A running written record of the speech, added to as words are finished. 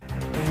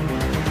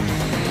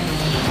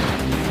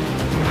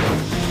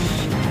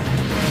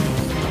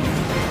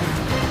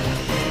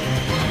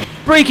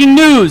breaking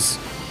news!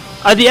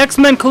 Are the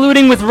X-Men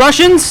colluding with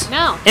Russians?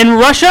 No. In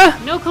Russia?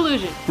 No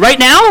collusion. Right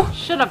now?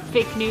 Shut up,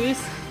 fake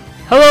news.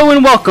 Hello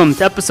and welcome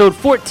to episode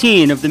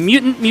 14 of the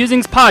Mutant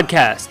Musings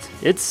podcast.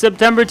 It's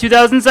September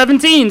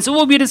 2017, so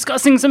we'll be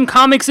discussing some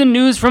comics and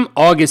news from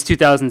August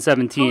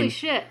 2017. Holy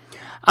shit.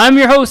 I'm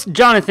your host,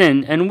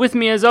 Jonathan, and with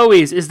me as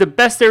always is the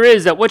best there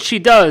is at what she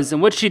does,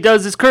 and what she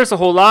does is curse a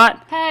whole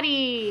lot.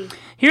 Patty.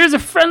 Here's a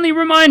friendly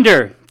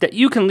reminder that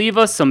you can leave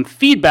us some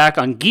feedback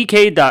on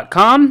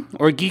Geekade.com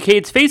or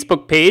Geekade's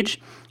Facebook page,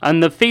 on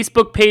the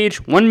Facebook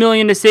page 1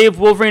 Million to Save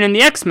Wolverine and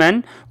the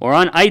X-Men, or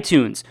on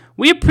iTunes.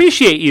 We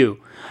appreciate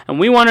you, and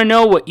we want to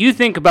know what you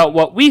think about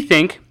what we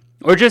think,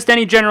 or just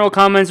any general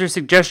comments or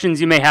suggestions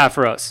you may have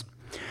for us.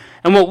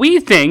 And what we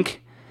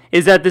think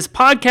is that this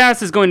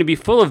podcast is going to be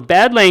full of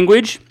bad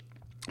language,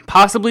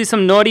 possibly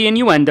some naughty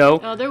innuendo,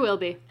 Oh, there will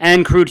be.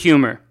 and crude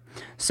humor.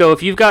 So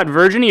if you've got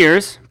virgin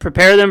ears,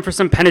 prepare them for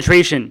some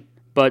penetration,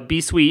 but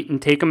be sweet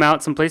and take them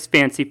out someplace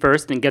fancy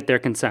first and get their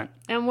consent.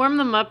 And warm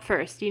them up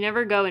first. You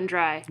never go in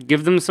dry.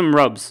 Give them some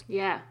rubs.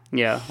 Yeah.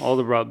 Yeah, all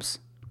the rubs.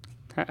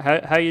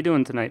 How you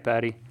doing tonight,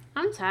 Patty?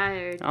 I'm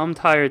tired. I'm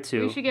tired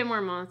too. We should get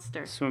more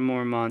Monster. Some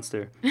more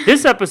Monster.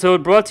 This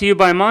episode brought to you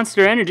by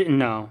Monster Energy.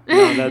 No,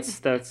 that's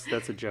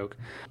a joke.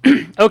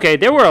 Okay,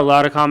 there were a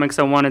lot of comics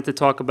I wanted to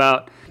talk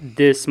about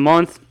this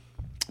month.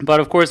 But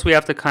of course, we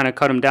have to kind of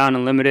cut them down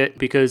and limit it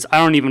because I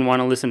don't even want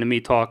to listen to me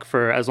talk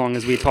for as long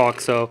as we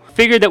talk. So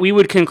figured that we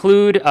would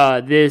conclude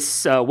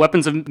this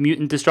Weapons of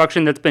Mutant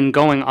Destruction that's been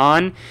going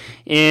on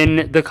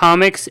in the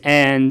comics.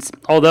 And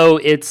although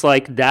it's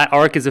like that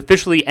arc is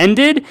officially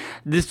ended,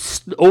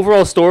 this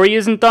overall story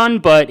isn't done.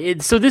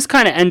 But so this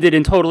kind of ended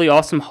in Totally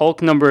Awesome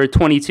Hulk number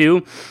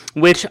 22,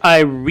 which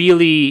I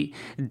really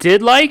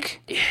did like,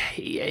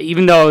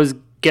 even though I was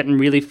getting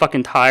really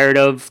fucking tired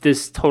of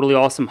this Totally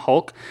Awesome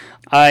Hulk.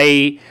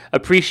 I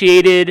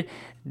appreciated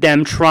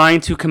them trying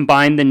to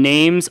combine the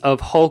names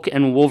of Hulk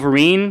and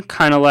Wolverine,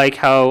 kind of like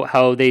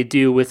how they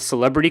do with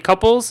celebrity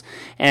couples,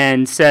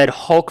 and said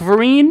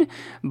Hulkverine.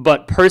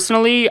 But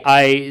personally,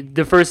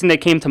 the first thing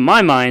that came to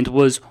my mind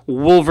was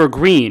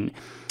Wolvergreen.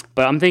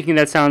 But I'm thinking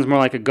that sounds more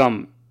like a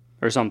gum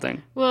or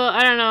something. Well,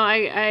 I don't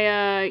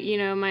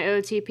know. My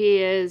OTP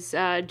is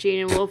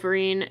Jean and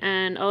Wolverine,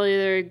 and I'll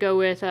either go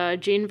with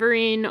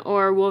Jean-Verine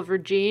or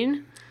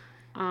Wolverine.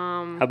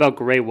 How about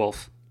Grey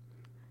Wolf?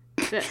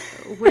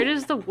 Where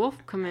does the wolf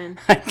come in?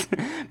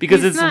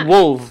 Because He's it's not-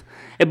 wolf.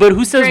 But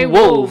who says Grey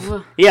wolf?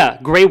 wolf. Yeah,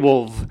 Grey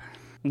Wolf.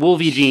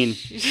 Wolvie Jean.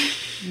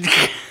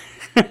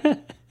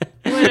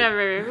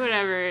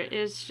 Whatever.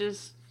 It's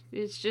just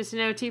an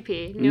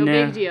OTP. No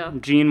big deal.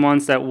 Jean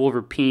wants that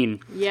Wolverine.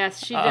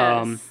 Yes, she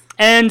does.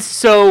 And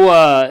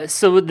so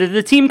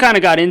the team kind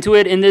of got into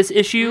it in this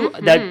issue.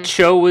 Mm-hmm. That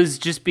Cho was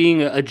just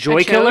being a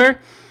joy chode? killer.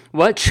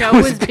 What? Cho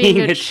was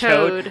being a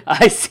chode.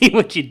 I see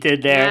what you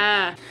did there.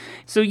 Yeah.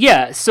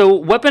 So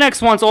Weapon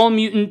X wants all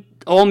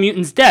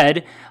mutants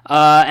dead,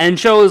 and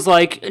Cho is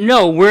like,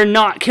 no, we're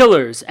not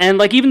killers. And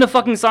like even the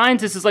fucking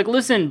scientist is like,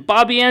 listen,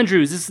 Bobby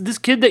Andrews, this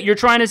kid that you're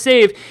trying to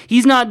save,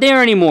 he's not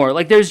there anymore.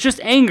 Like there's just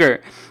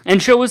anger.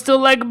 And Cho was still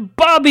like,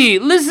 Bobby,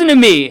 listen to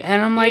me.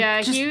 And I'm like,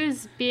 yeah, he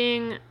was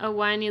being a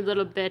whiny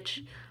little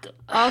bitch.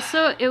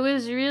 Also, it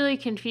was really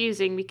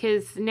confusing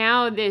because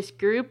now this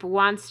group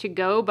wants to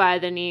go by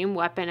the name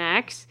Weapon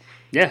X.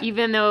 Yeah.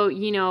 Even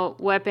though,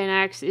 Weapon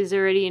X is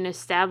already an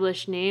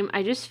established name.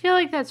 I just feel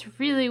like that's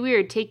really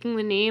weird, taking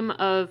the name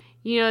of,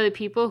 the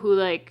people who,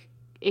 like,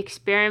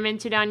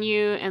 experimented on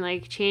you and,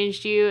 like,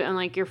 changed you and,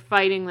 like, you're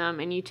fighting them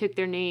and you took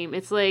their name.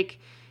 It's like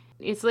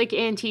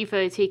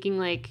Antifa taking,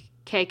 like,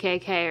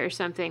 KKK or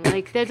something.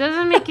 Like, that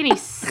doesn't make any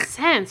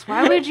sense.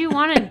 Why would you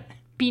want to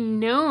be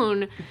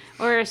known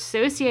or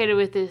associated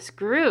with this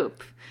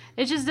group?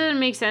 It just doesn't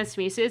make sense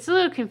to me. So it's a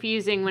little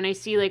confusing when I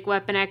see, like,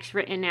 Weapon X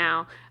written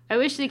now. I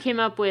wish they came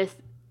up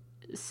with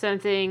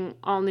something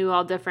all new,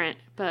 all different,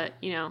 but,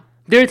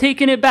 They're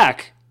taking it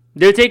back.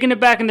 They're taking it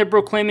back and they're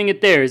proclaiming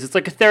it theirs. It's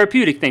like a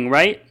therapeutic thing,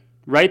 right?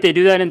 Right? They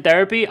do that in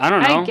therapy? I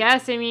don't know. I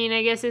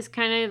guess it's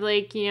kind of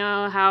like,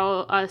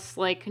 how us,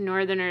 like,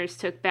 Northerners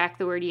took back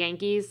the word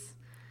Yankees.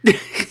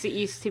 'Cause it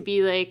used to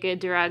be, like, a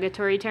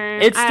derogatory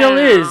term. It I still don't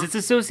is. know. It's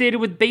associated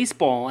with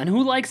baseball. And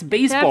who likes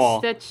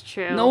baseball? That's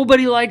true.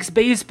 Nobody likes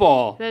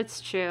baseball.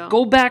 That's true.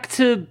 Go back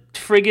to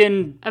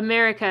friggin'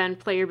 America and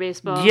play your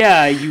baseball.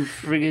 Yeah, you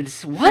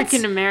friggin' what?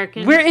 Frickin'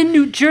 Americans. We're in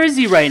New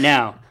Jersey right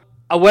now.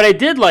 What I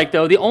did like,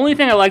 though, the only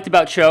thing I liked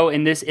about Cho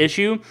in this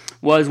issue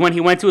was when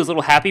he went to his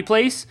little happy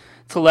place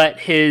to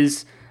let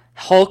his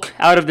Hulk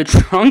out of the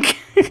trunk.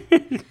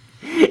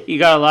 You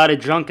got a lot of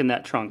junk in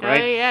that trunk,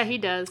 right? Oh, yeah, he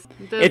does.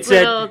 It's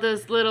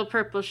Those little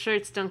purple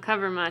shirts don't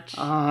cover much.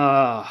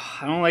 I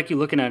don't like you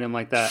looking at him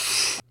like that.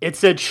 It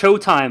said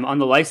Showtime on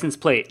the license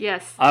plate.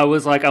 Yes. I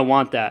was like, I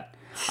want that.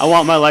 I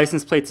want my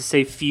license plate to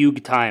say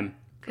Fugue Time.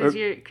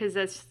 Because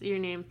that's your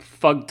name.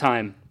 Fug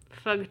Time.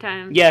 Fug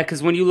Time. Yeah,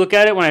 because when you look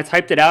at it, when I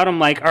typed it out, I'm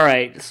like, all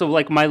right, so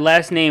like my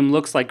last name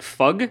looks like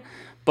Fug,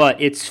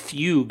 but it's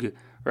Fugue,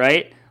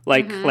 right?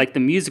 Like the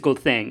musical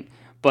thing.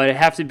 But it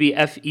have to be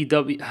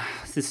F-E-W.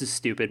 This is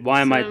stupid.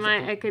 Why am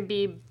I... I could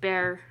be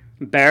Bear.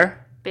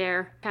 Bear?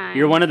 Bear kind.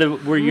 You're one of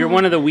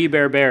the We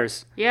Bear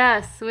Bears.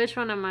 Yes. Which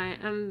one am I?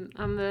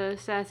 I'm the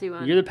sassy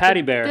one. You're the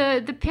Patty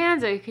Bear. The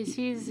Panda, because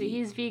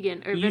he's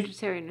vegan or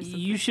vegetarian or something.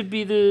 You should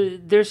be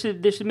they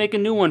should make a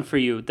new one for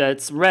you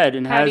that's red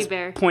and Patty has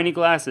Bear. pointy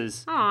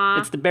glasses. Aw.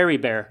 It's the Berry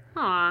Bear.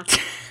 Aw.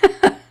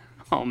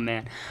 Oh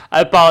man, I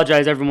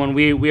apologize, everyone.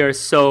 We are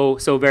so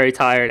very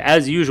tired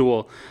as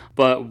usual,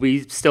 but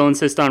we still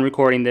insist on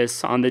recording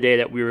this on the day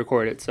that we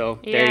record it. So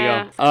there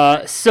you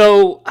go.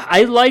 So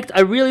I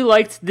really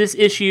liked this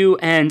issue,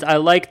 and I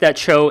like that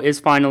Cho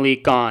is finally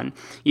gone.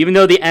 Even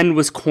though the end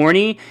was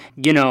corny,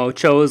 you know,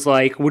 Cho is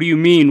like, "What do you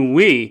mean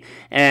we?"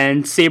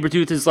 And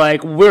Sabretooth is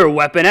like, "We're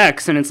Weapon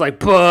X," and it's like,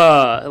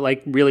 "Buh,"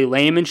 like really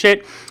lame and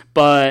shit.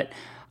 But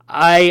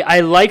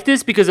I like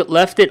this because it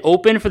left it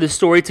open for the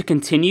story to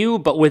continue,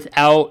 but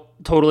without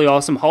Totally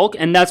Awesome Hulk,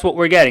 and that's what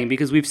we're getting,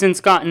 because we've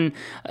since gotten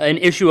an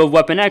issue of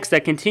Weapon X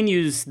that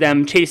continues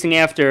them chasing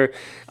after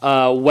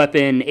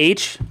Weapon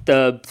H,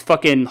 the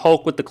fucking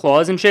Hulk with the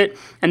claws and shit,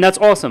 and that's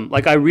awesome.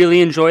 Like, I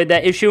really enjoyed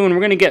that issue, and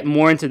we're going to get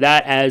more into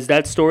that as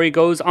that story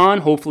goes on.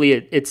 Hopefully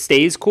it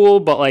stays cool,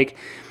 but like,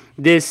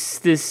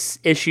 this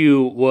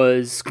issue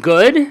was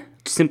good,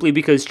 simply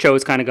because Cho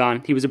is kind of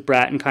gone. He was a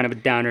brat and kind of a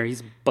downer.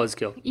 He's a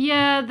buzzkill.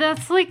 Yeah,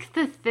 that's like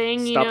the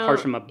thing, Stop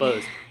harshing my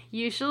buzz.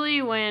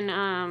 Usually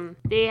when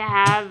they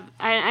have,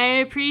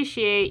 I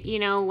appreciate, you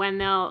know, when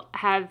they'll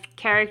have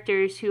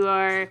characters who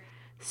are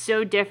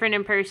so different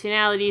in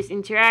personalities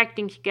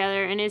interacting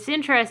together, and it's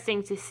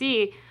interesting to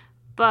see,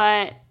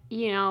 but,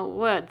 you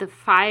know, the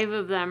 5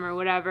 of them or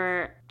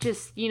whatever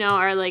just, you know,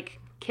 are like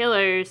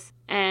killers,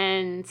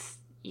 and,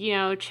 you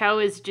know, Cho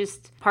is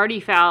just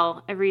party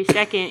foul every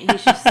second.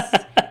 He's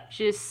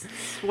just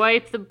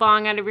swipe the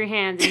bong out of your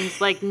hands, and he's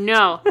like,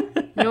 no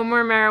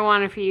more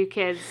marijuana for you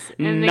kids.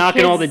 And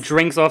knocking all the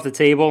drinks off the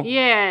table.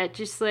 Yeah,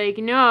 just like,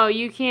 no,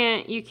 you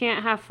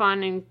can't have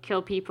fun and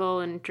kill people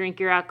and drink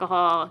your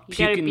alcohol.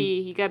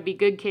 You gotta be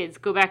good kids.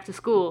 Go back to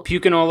school.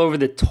 Puking all over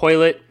the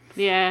toilet.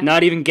 Yeah.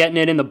 Not even getting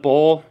it in the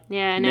bowl.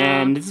 Yeah, no.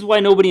 Man, this is why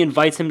nobody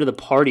invites him to the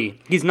party.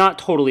 He's not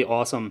totally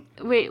awesome.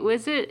 Wait,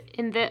 was it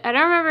in the? I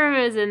don't remember if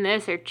it was in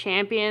this or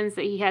Champions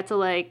that he had to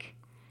like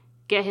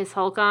get his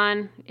Hulk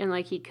on, and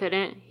like he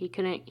couldn't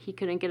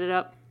get it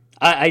up.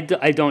 I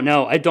don't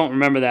know. I don't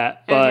remember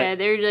that. But okay,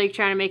 they were like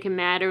trying to make him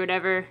mad or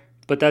whatever.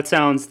 But that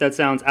sounds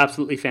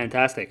absolutely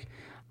fantastic.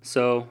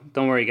 So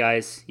don't worry,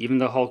 guys. Even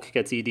the Hulk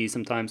gets ED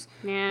sometimes.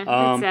 Yeah,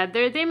 that's sad.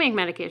 They make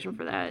medication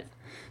for that.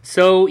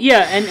 So,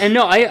 yeah, and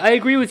no, I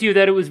agree with you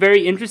that it was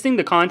very interesting,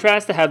 the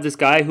contrast to have this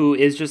guy who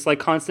is just like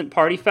constant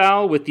party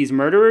foul with these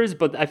murderers,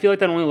 but I feel like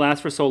that only lasts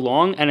for so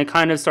long, and it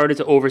kind of started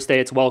to overstay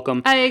its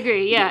welcome. I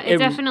agree, yeah. It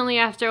definitely,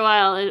 after a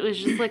while, it was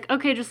just like,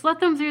 okay, just let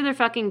them do their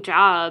fucking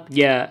job.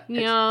 Yeah.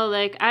 You know,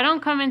 like, I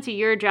don't come into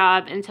your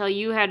job and tell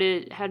you how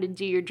to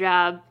do your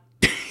job.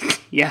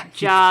 Yeah.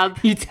 Job.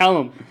 You tell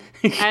them.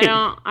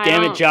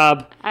 Damn it,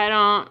 job. I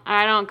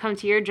don't come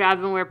to your job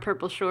and wear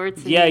purple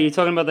shorts. Yeah, you're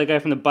talking about that guy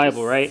from the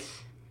Bible, right?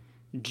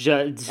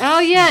 Oh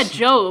yeah,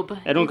 Job.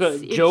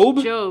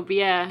 Job? Job,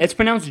 yeah. It's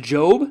pronounced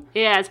Job?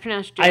 Yeah, it's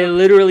pronounced Job. I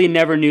literally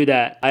never knew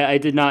that. I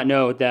did not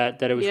know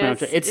that it was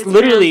pronounced. It's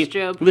literally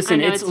Job.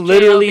 Listen, it's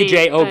literally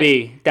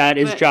J-O-B. That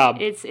is Job.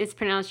 It's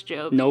pronounced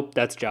Job. Nope,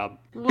 that's Job.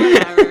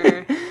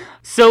 Whatever.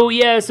 So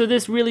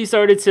this really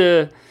started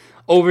to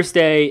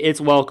overstay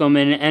its welcome,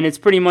 and it's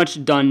pretty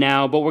much done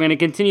now, but we're going to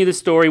continue the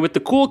story with the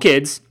cool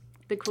kids.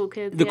 The cool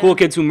kids. Cool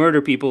kids who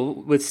murder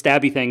people with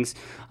stabby things.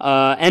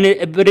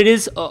 But it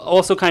is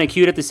also kind of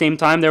cute at the same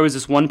time. There was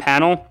this one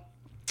panel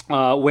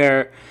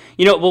where,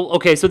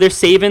 so they're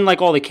saving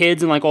like all the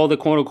kids and like all the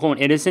quote unquote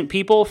innocent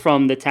people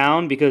from the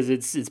town because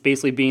it's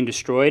basically being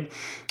destroyed.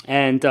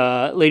 And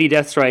Lady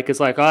Deathstrike is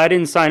like, oh, I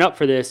didn't sign up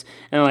for this.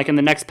 And like in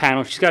the next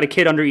panel, she's got a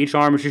kid under each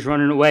arm and she's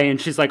running away,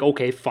 and she's like,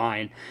 okay,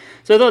 fine.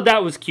 So I thought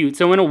that was cute.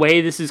 So in a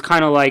way, this is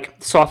kind of like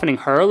softening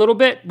her a little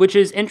bit, which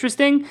is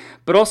interesting,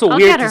 but also weird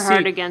to see. I'll get her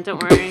hard again,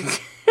 don't worry.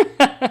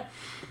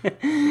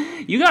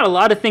 You got a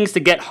lot of things to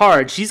get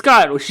hard. She's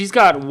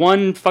got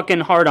one fucking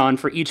hard on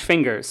for each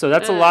finger, so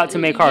that's a lot to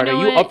make hard.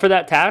 Are you up for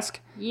that task?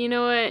 You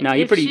know what? No,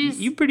 you're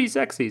pretty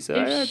sexy, so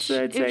I'd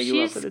say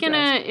you up for the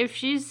task. If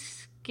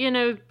she's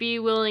gonna be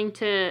willing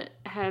to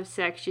have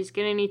sex, she's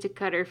gonna need to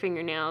cut her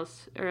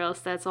fingernails, or else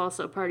that's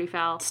also party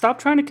foul. Stop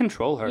trying to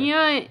control her. You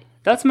know what?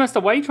 That's messed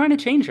up. Why are you trying to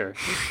change her?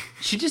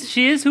 She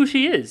is who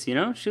she is, you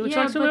know? She looks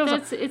like somebody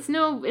else. It's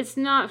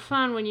not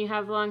fun when you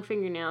have long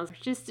fingernails.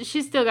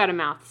 She's still got a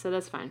mouth, so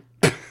that's fine.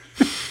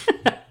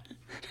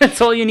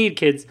 That's all you need,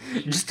 kids.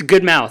 Just a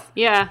good mouth.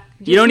 Yeah.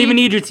 You don't even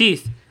need your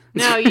teeth.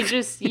 No, you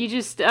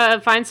just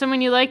find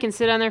someone you like and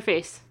sit on their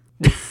face.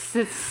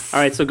 All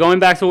right, so going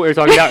back to what we were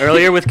talking about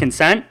earlier with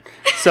consent.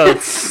 So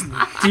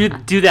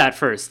do that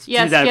first.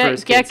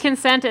 Yes, get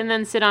consent and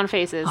then sit on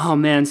faces. Oh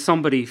man,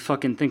 somebody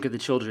fucking think of the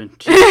children.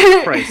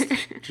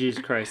 Jesus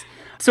Christ.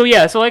 So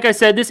like I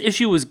said, this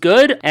issue was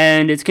good,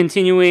 and it's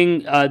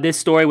continuing this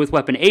story with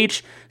Weapon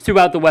H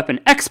throughout the Weapon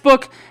X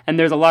book, and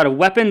there's a lot of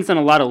weapons and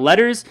a lot of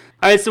letters.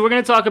 All right, so we're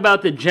going to talk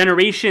about the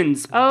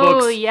Generations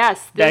books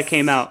that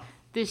came out.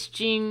 This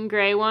Jean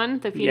Grey one,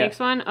 the Phoenix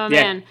one. Oh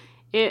man,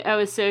 I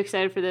was so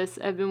excited for this.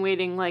 I've been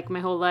waiting like my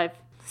whole life.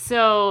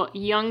 So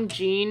young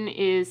Jean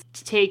is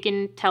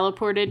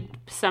teleported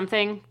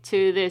something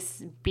to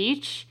this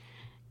beach,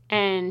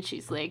 and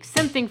she's like,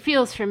 something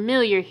feels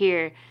familiar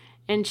here.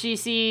 And she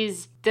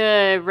sees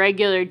the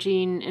regular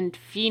Jean and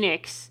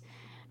Phoenix,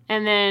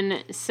 and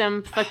then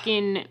some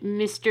fucking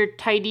Mr.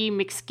 Tidy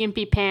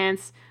McSkimpy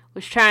Pants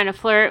was trying to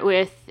flirt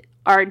with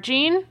our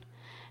Jean.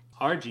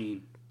 Our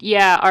Jean?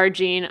 Yeah, our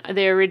Jean,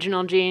 the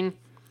original Jean.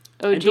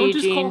 OG and don't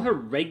just Jean. call her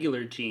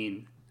regular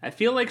Jean. I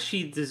feel like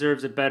she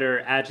deserves a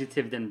better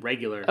adjective than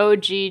regular.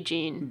 OG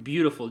Jean.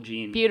 Beautiful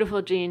Jean.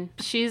 Beautiful Jean.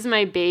 She's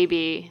my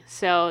baby,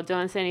 so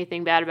don't say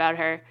anything bad about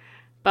her.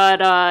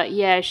 But,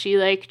 yeah, she,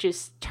 like,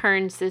 just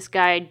turns this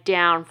guy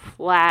down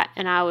flat,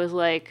 and I was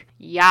like,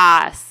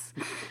 yas.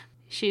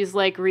 She's,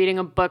 like, reading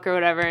a book or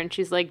whatever, and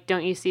she's like,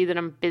 don't you see that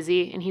I'm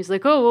busy? And he's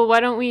like, oh, well, why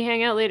don't we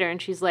hang out later?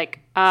 And she's like,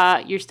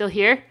 you're still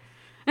here?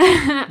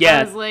 Yeah,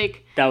 I was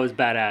like, that was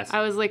badass.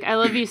 I was like, I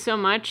love you so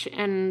much,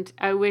 and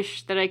I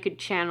wish that I could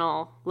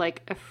channel,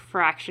 like, a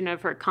fraction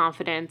of her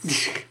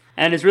confidence.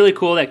 And it's really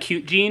cool that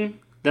cute Jean,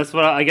 that's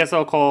what I guess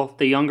I'll call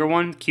the younger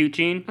one, cute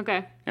Jean.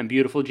 Okay. And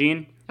beautiful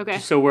Jean. Okay.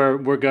 So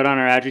we're good on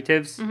our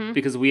adjectives,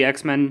 because we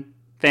X-Men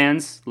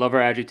fans love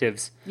our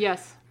adjectives.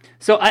 Yes.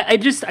 So I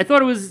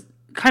thought it was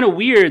kind of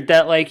weird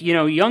that, like, you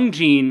know, young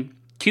Jean,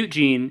 cute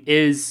Jean,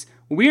 is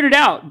weirded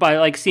out by,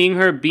 like, seeing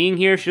her being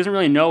here. She doesn't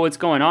really know what's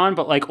going on,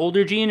 but, like,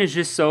 older Jean is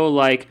just so,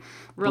 like,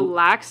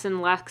 relaxed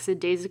and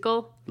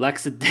lackadaisical.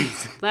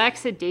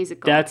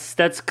 Lackadaisical. That's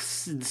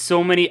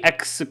so many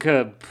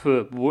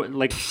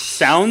like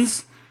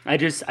sounds. I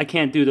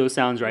can't do those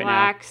sounds right now.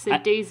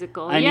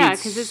 Lackadaisical. Yeah,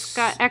 because it's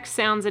got X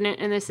sounds in it,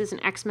 and this is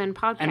an X-Men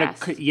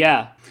podcast.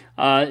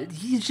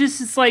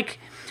 It's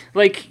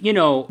like, you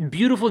know,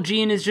 beautiful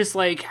Jean is just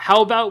like,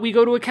 how about we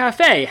go to a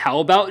cafe? How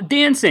about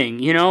dancing?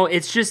 You know,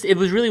 it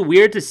was really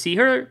weird to see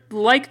her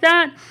like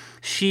that.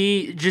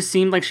 She just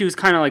seemed like she was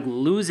kind of like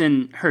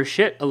losing her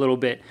shit a little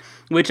bit,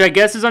 which I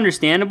guess is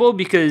understandable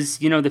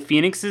because, you know, the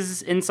Phoenix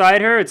is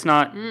inside her. It's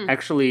not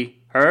actually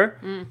her,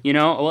 you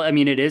know? Well, I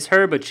mean, it is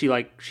her, but she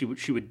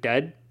would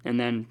dead. And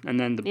then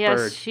the bird.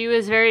 Yes, she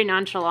was very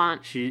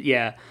nonchalant.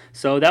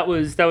 So that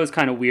was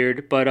kind of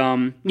weird, but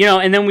you know,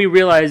 and then we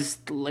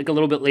realized like a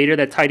little bit later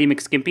that Tidy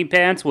McSkimpy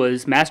Pants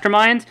was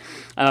Mastermind.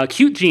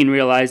 Cute Jean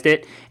realized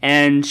it,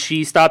 and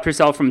she stopped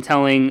herself from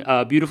telling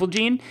Beautiful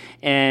Jean.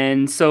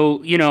 And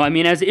so, you know, I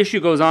mean, as the issue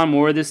goes on,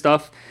 more of this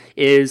stuff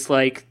is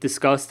like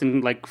discussed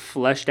and like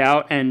fleshed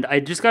out. And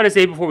I just gotta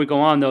say before we go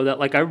on though that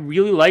like I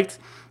really liked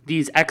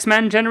these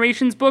X-Men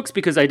Generations books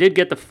because I did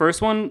get the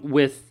first one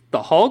with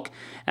the Hulk,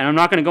 and I'm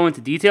not going to go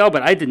into detail,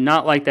 but I did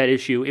not like that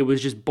issue. It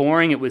was just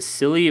boring. It was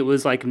silly. It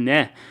was like,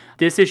 meh.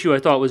 This issue I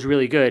thought was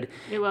really good.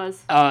 It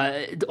was.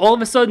 All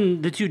of a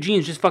sudden, the two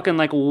Jeans just fucking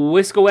like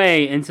whisk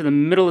away into the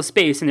middle of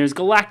space, and there's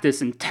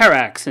Galactus and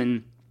Terrax,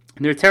 and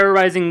they're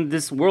terrorizing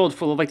this world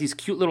full of like these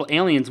cute little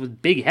aliens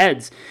with big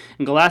heads,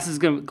 and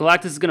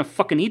Galactus is gonna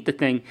fucking eat the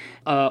thing.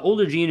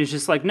 Older Jean is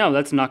just like, no,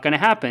 that's not gonna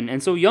happen.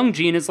 And so young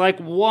Jean is like,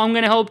 well, I'm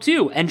gonna help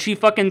too. And she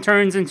fucking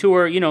turns into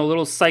her, you know,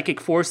 little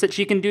psychic force that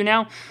she can do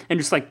now, and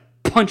just like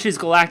punches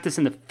Galactus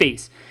in the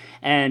face.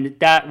 And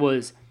that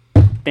was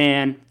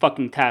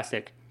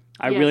fan-fucking-tastic.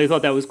 I really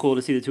thought that was cool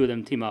to see the two of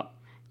them team up.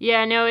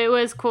 Yeah, no, it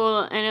was cool,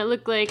 and it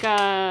looked like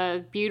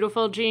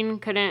beautiful Jean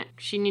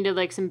she needed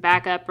like some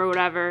backup or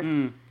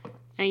whatever.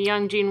 And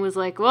young Jean was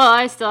like, well,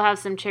 I still have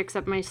some chicks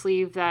up my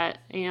sleeve that,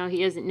 you know,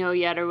 he doesn't know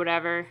yet or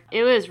whatever.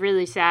 It was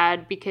really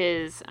sad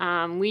because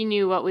we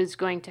knew what was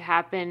going to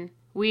happen.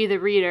 We, the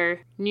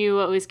reader, knew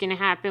what was going to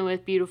happen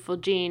with beautiful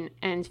Jean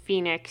and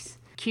Phoenix.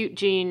 Cute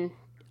Jean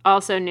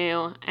also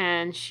knew,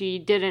 and she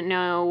didn't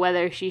know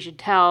whether she should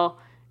tell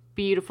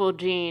beautiful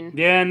Jean.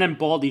 Yeah, and then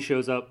Baldy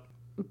shows up.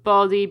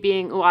 Baldy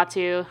being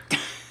Uatu.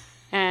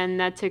 And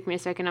that took me a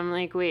second. I'm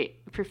like,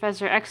 wait,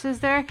 Professor X is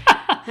there?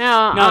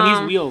 No,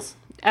 he's Wheels.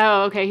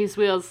 Oh, okay, he's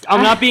Wheels.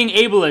 I'm not being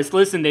ableist.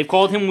 Listen, they've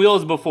called him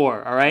Wheels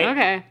before, all right?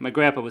 Okay. My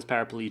grandpa was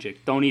paraplegic.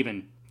 Don't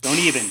even,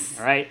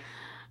 all right?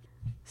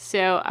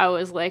 So I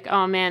was like,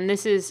 oh man,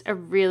 this is a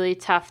really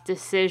tough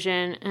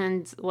decision.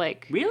 And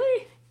like...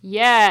 Really?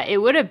 Yeah, it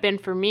would have been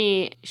for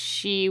me.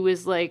 She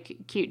was like,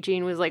 cute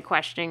Jean was like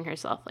questioning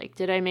herself. Like,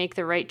 did I make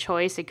the right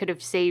choice? It could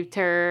have saved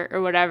her or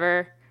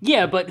whatever.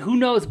 Yeah, but who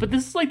knows? But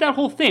this is like that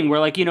whole thing where,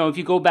 like, you know, if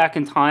you go back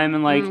in time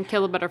and, like...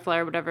 kill a butterfly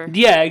or whatever.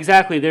 Yeah,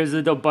 exactly. There's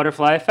the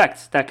butterfly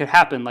effect that could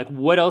happen. Like,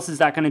 what else is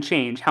that going to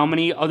change? How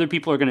many other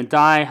people are going to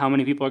die? How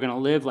many people are going to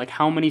live? Like,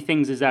 how many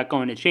things is that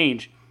going to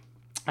change?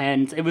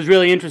 And it was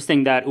really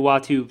interesting that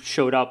Uatu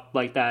showed up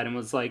like that and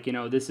was like, you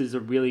know, this is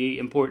a really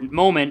important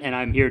moment, and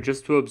I'm here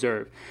just to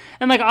observe.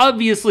 And, like,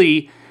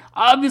 obviously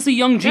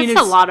young Jean is... It's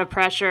a lot of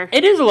pressure.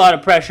 It is a lot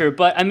of pressure,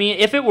 but, I mean,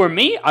 if it were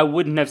me, I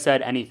wouldn't have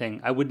said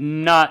anything. I would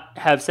not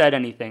have said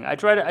anything. I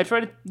try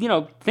to, you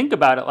know, think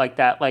about it like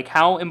that. Like,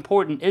 how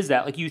important is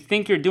that? Like, you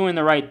think you're doing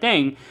the right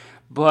thing,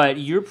 but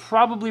you're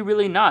probably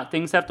really not.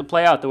 Things have to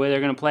play out the way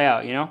they're going to play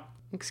out, you know?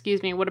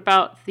 Excuse me, what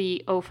about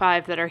the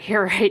O5 that are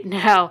here right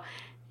now?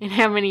 and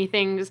how many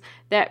things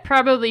that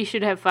probably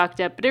should have fucked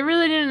up, but it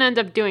really didn't end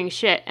up doing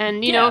shit.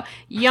 And, you know,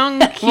 young,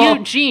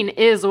 cute Jean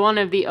is one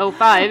of the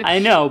 05. I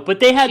know, but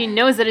they had... She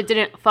knows that it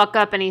didn't fuck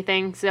up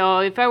anything, so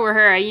if I were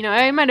her, you know,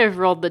 I might have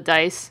rolled the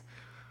dice.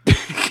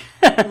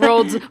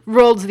 rolled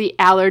the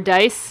Aller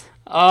dice.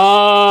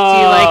 Oh,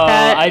 do you like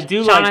that? I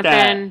do like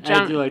that.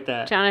 I do like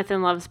that.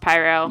 Jonathan loves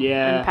Pyro.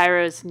 Yeah. And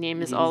Pyro's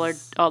name is Aller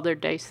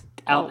Dice.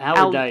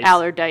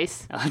 Aller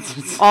Dice.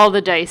 All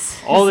the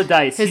dice. All the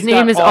dice. His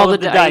name is all the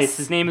dice.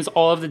 His name is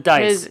all of the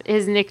dice.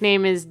 His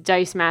nickname is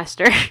Dice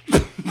Master.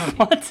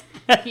 What?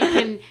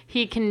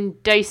 he can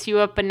dice you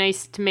up a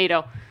nice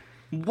tomato.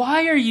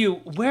 Why are you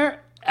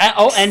where?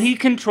 Oh, and he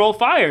control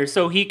fire,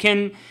 so he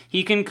can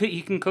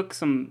cook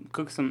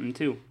something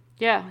too.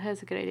 Yeah,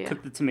 that's a good idea.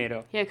 Cook the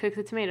tomato. Yeah, cook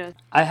the tomatoes.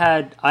 I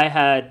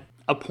had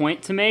a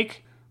point to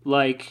make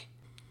like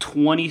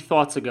 20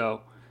 thoughts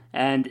ago,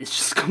 and it's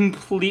just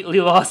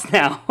completely lost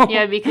now.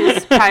 Yeah,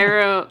 because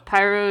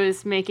Pyro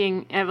is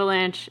making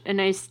Avalanche a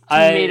nice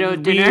tomato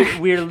dinner.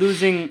 We're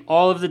losing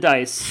all of the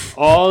dice.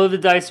 All of the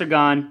dice are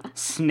gone.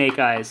 Snake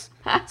eyes.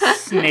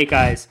 Snake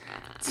eyes.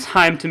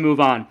 Time to move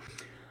on.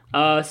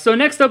 So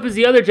next up is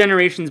the other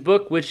Generations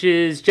book, which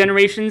is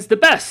Generations the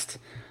Best.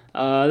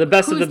 The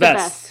best Who's of the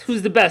best.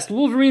 Who's the best?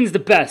 Wolverine's the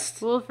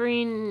best.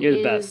 Wolverine You're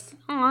the best.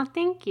 Aw,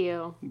 thank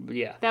you.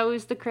 Yeah. That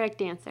was the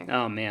correct answer.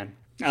 Oh, man.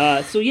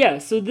 So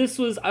this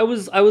was... I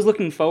was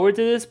looking forward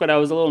to this, but I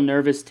was a little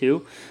nervous,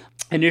 too.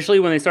 Initially,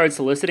 when they started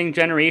soliciting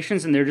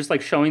Generations and they're just,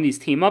 like, showing these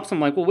team-ups, I'm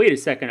like, well, wait a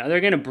second. Are they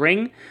going to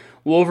bring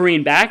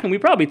Wolverine back? And we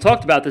probably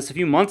talked about this a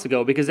few months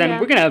ago, because then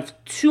we're going to have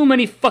too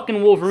many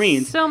fucking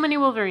Wolverines. So many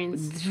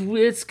Wolverines.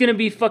 It's going to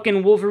be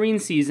fucking Wolverine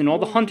season. All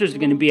the hunters are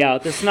going to be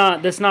out. That's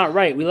not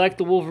right. We like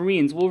the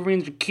Wolverines.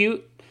 Wolverines are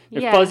cute.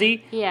 They're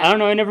fuzzy. Yeah. I don't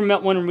know. I never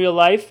met one in real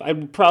life. I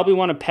would probably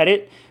want to pet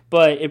it,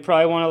 but it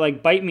probably want to,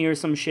 like, bite me or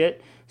some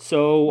shit.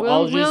 So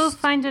we'll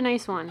find a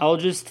nice one. I'll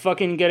just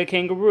fucking get a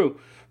kangaroo.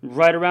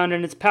 Ride around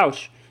in its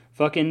pouch.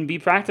 Fucking be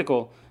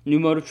practical. New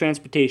mode of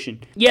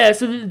transportation. Yeah,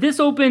 so this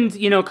opened,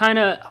 you know, kind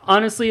of,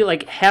 honestly,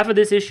 like, half of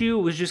this issue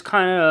was just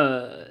kind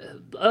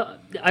of,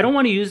 I don't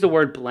want to use the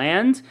word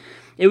bland.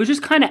 It was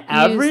just kind of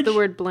average. Use the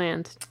word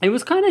bland. It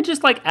was kind of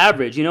just, like,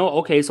 average, you know?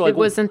 Okay, so, like... It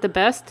wasn't the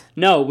best?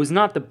 No, it was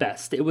not the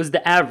best. It was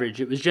the average.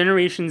 It was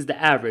Generations the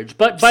average.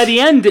 But by the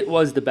end, it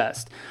was the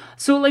best.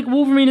 So, like,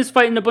 Wolverine is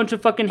fighting a bunch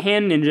of fucking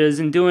hand ninjas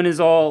and doing his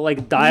all,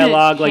 like,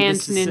 dialogue. Like hand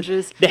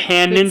ninjas. The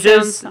hand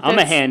ninjas? I'm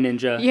a hand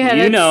ninja. Yeah,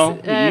 you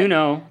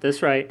know.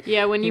 That's right.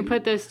 Yeah, when you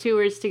put those two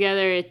words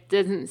together, it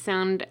doesn't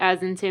sound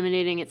as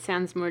intimidating. It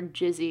sounds more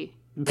jizzy.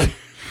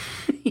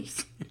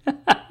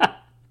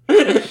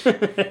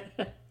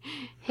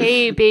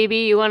 Hey, baby,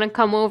 you want to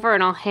come over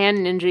and I'll hand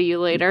ninja you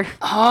later?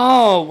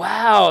 Oh,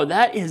 wow.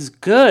 That is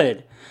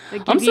good.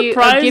 I'm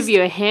surprised. I'll give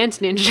you a hand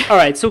ninja. All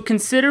right, so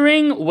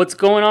considering what's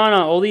going on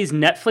all these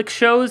Netflix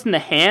shows in the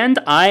hand,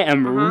 I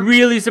am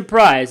really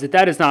surprised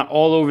that is not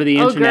all over the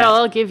internet. Oh, girl,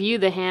 I'll give you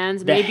the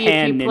hands. Maybe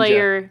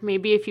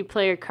if you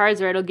play your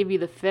cards right, I'll give you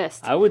the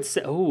fist. I would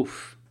say,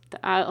 oof.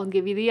 I'll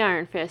give you the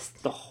iron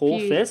fist. The whole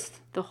fist?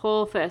 The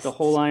whole fist. The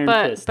whole iron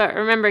fist. But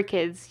remember,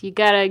 kids, you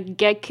gotta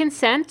get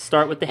consent.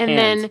 Start with the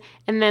hand.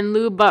 And then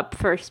lube up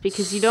first,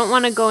 because you don't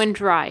want to go in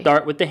dry.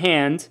 Start with the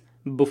hand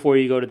before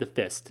you go to the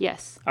fist.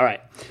 Yes. All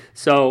right.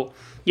 So,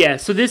 yeah,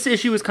 so this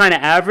issue was kind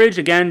of average.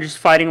 Again, just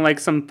fighting like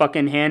some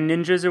fucking hand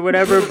ninjas or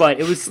whatever, but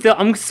it was still,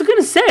 I'm still going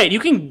to say it. You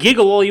can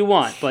giggle all you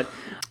want, but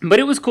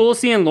it was cool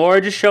seeing Laura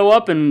just show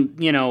up and,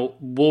 you know,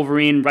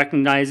 Wolverine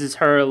recognizes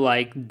her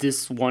like,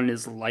 this one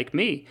is like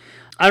me.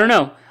 I don't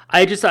know.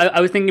 I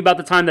was thinking about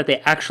the time that they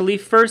actually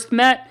first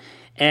met.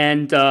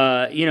 And,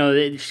 you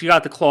know, she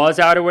got the claws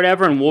out or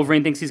whatever, and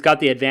Wolverine thinks he's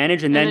got the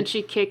advantage. And then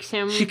she kicks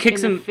him in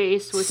the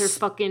face with her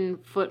fucking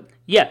foot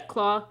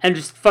claw. And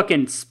just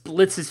fucking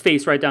splits his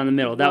face right down the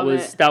middle. That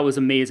was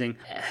amazing.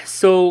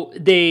 So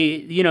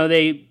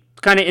they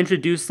kind of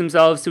introduce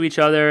themselves to each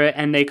other,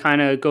 and they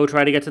kind of go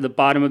try to get to the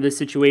bottom of this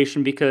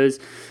situation because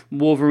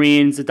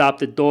Wolverine's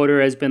adopted daughter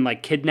has been,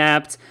 like,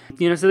 kidnapped.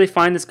 You know, so they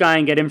find this guy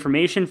and get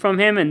information from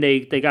him, and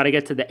they got to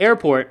get to the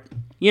airport.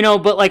 You know,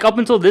 but, like, up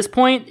until this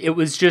point, it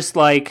was just,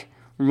 like,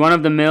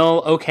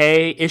 run-of-the-mill,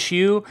 okay,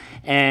 issue.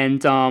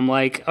 And,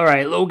 like, all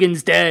right,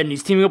 Logan's dead, and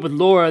he's teaming up with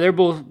Laura. They're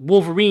both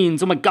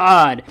Wolverines. Oh, my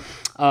God.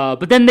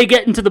 But then they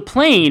get into the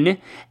plane,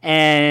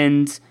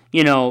 and,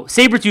 you know,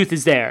 Sabretooth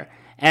is there.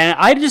 And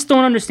I just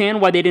don't understand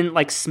why they didn't,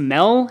 like,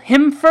 smell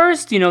him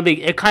first. You know,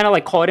 it kind of,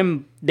 like, caught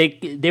him.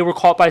 They were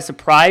caught by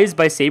surprise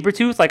by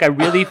Sabretooth. Like, I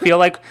really feel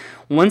like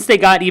once they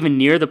got even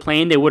near the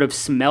plane, they would have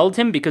smelled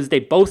him because they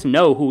both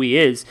know who he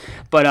is.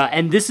 But,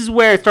 and this is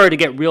where it started to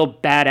get real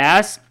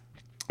badass,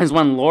 is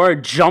when Laura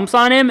jumps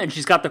on him and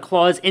she's got the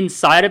claws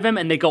inside of him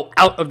and they go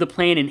out of the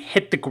plane and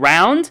hit the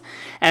ground.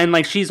 And,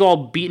 like, she's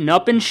all beaten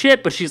up and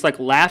shit, but she's, like,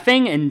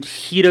 laughing and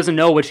he doesn't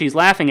know what she's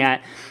laughing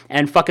at.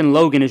 And fucking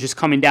Logan is just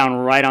coming down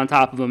right on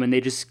top of him, and they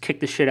just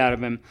kick the shit out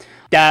of him.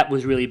 That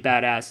was really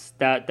badass.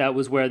 That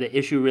was where the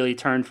issue really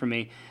turned for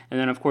me. And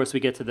then, of course, we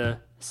get to the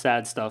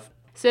sad stuff.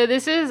 So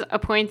this is a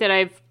point that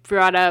I've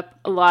brought up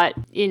a lot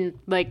in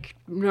like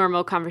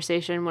normal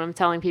conversation when I'm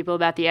telling people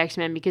about the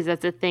X-Men, because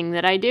that's a thing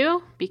that I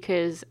do,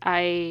 because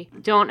I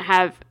don't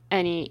have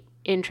any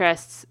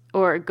interests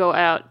or go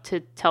out to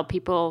tell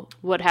people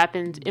what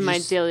happened in my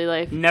daily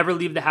life. Never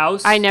leave the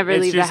house? I never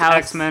leave the house.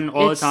 X-Men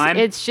all the time?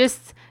 It's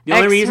just the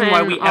only reason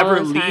why we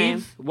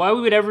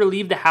would ever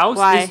leave the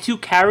house is to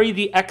carry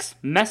the X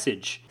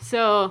message.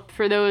 So,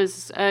 for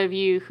those of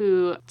you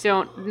who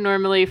don't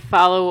normally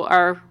follow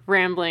our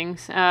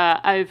ramblings,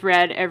 I've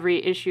read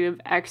every issue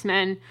of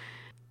X-Men.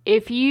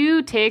 If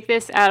you take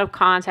this out of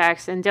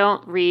context and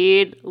don't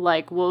read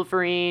like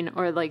Wolverine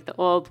or like the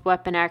old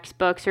Weapon X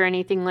books or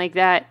anything like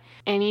that,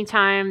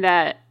 anytime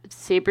that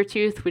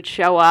Sabretooth would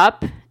show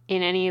up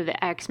in any of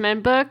the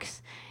X-Men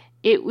books,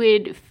 it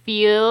would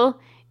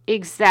feel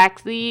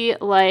exactly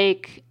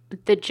like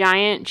the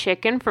giant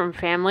chicken from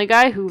Family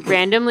Guy who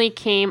randomly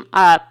came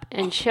up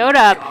and showed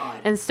up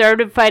and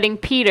started fighting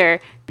Peter,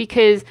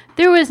 because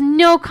there was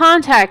no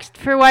context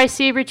for why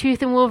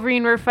Sabretooth and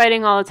Wolverine were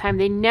fighting all the time.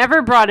 They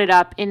never brought it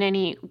up in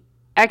any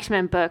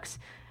X-Men books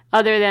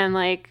other than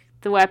like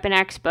the Weapon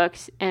X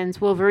books and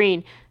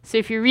Wolverine. So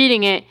if you're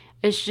reading it,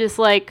 it's just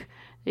like,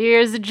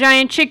 here's a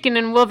giant chicken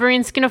and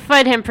Wolverine's gonna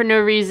fight him for no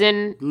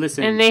reason.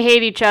 Listen. And they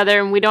hate each other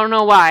and we don't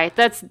know why.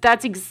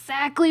 That's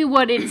exactly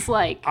what it's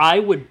like. I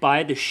would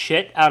buy the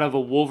shit out of a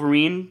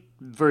Wolverine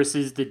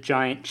versus the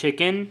giant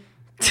chicken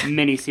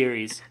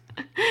miniseries.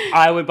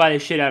 I would buy the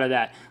shit out of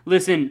that.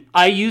 Listen,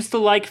 I used to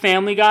like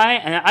Family Guy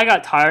and I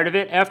got tired of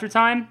it after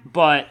time,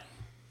 but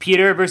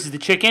Peter versus the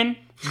chicken,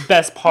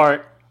 best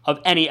part of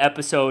any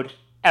episode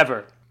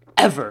ever.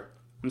 Ever.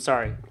 I'm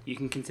sorry. You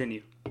can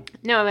continue.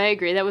 No, I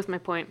agree. That was my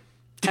point.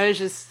 I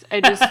just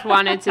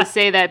wanted to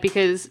say that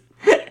because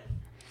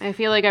I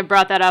feel like I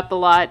brought that up a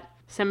lot.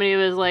 Somebody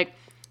was like,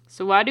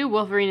 so why do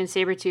Wolverine and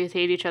Sabretooth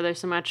hate each other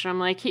so much? And I'm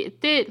like,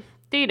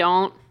 they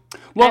don't.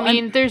 Well, I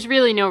mean, there's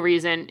really no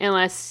reason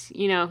unless,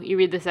 you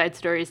read the side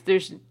stories.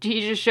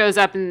 He just shows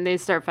up and they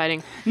start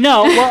fighting.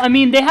 No, well, I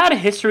mean, they had a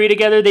history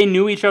together. They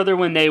knew each other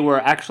when they were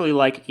actually,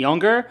 like,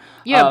 younger.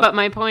 Yeah, but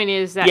my point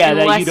is that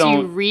unless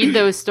you read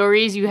those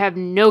stories, you have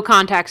no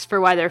context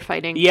for why they're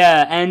fighting.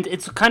 Yeah, and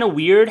it's kind of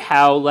weird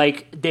how,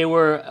 like, they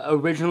were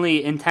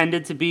originally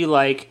intended to be,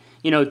 like,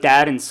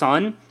 dad and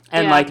son.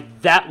 And,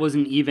 like, that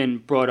wasn't even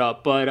brought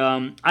up. But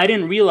I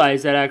didn't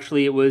realize that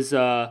actually it was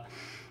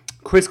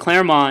Chris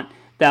Claremont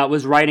that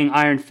was writing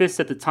Iron Fist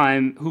at the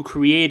time, who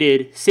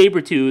created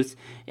Sabretooth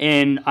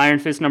in Iron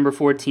Fist number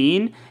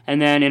 14,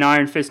 and then in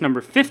Iron Fist number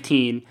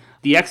 15,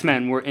 the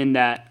X-Men were in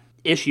that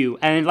issue,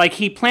 and like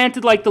he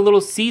planted like the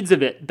little seeds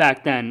of it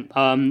back then.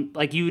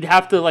 Like you'd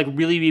have to like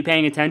really be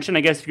paying attention,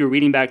 I guess, if you were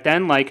reading back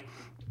then. Like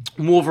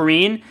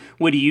Wolverine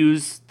would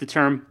use the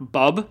term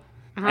bub,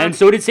 and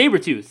so did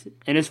Sabretooth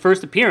in his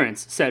first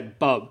appearance said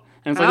bub.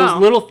 And it's like those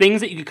little things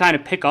that you could kind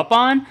of pick up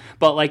on.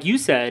 But like you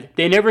said,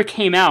 they never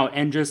came out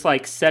and just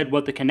like said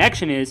what the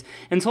connection is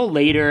until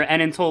later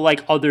and until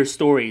like other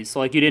stories. So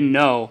like you didn't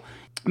know.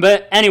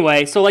 But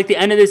anyway, so like the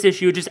end of this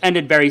issue just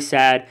ended very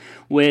sad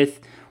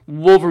with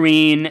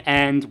Wolverine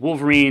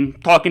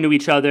talking to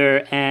each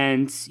other.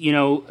 And,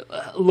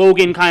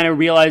 Logan kind of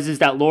realizes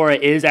that Laura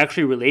is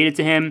actually related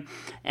to him.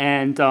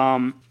 And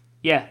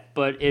yeah,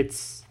 but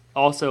it's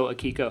also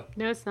Akiko.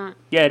 No, it's not.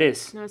 Yeah, it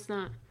is. No, it's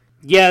not.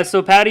 Yeah,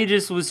 so Patty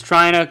just was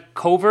trying to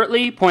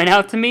covertly point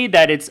out to me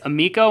that it's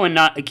Amiko and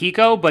not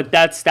Akiko, but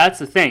that's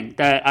the thing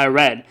that I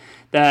read,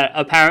 that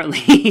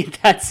apparently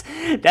that's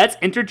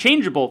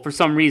interchangeable for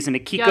some reason,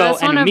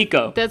 Akiko and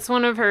Amiko. That's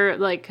one of her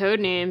like code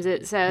names,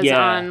 it says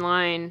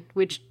online,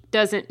 which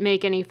doesn't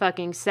make any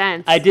fucking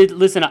sense. I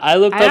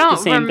looked up the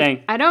same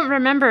thing. I don't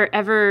remember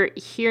ever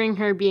hearing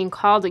her being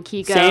called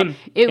Akiko. Same.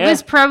 It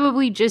was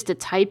probably just a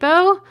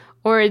typo.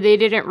 Or they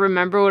didn't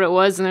remember what it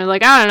was, and they're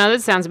like, I don't know,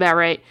 that sounds about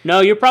right.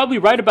 No, you're probably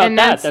right about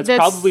that. That's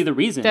probably the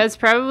reason. That's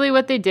probably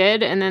what they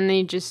did, and then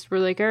they just were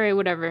like, all right,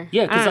 whatever.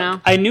 Yeah,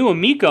 because I knew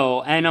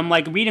Amiko, and I'm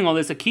like reading all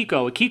this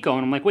Akiko,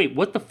 and I'm like, wait,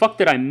 what the fuck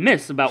did I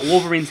miss about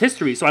Wolverine's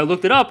history? So I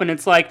looked it up, and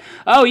it's like,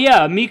 oh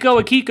yeah,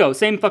 Amiko, Akiko,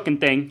 same fucking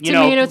thing.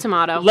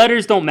 Tomato.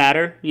 Letters don't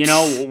matter,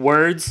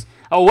 words.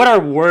 Oh, what are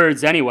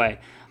words anyway?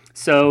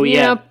 So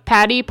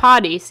patty,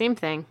 potty, same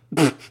thing.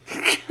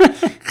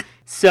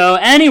 So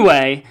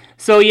anyway...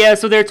 So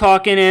they're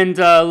talking, and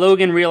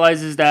Logan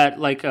realizes that,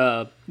 like,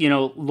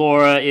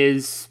 Laura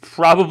is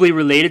probably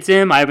related to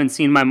him. I haven't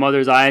seen my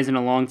mother's eyes in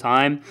a long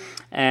time.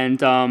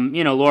 And,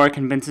 Laura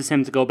convinces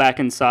him to go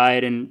back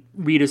inside and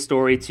read a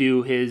story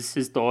to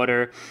his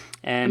daughter.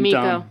 And,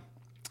 Amiko.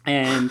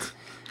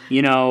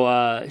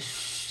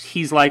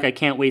 He's like, I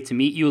can't wait to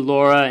meet you,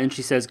 Laura. And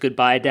she says,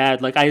 goodbye,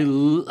 Dad. Like, I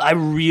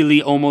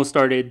really almost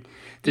started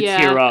to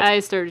tear up.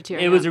 I started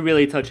tearing up. It was a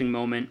really touching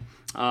moment.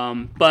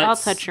 But I'll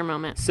touch your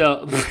moment.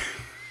 So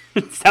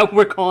is that what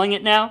we're calling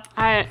it now?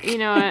 I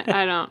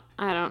don't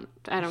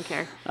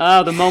care.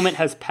 Oh, the moment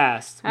has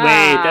passed. Wait,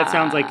 that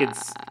sounds like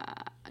it's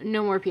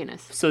no more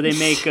penis. So they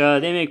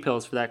make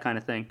pills for that kind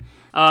of thing.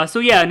 So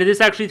yeah, and this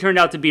actually turned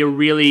out to be a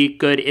really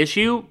good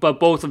issue, but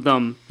both of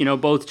them,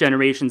 both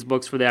generations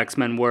books for the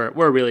X-Men were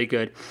really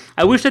good.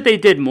 I wish that they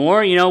did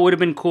more, it would have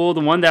been cool.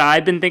 The one that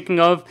I've been thinking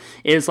of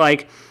is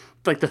like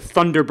the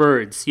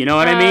Thunderbirds, you know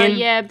what I mean?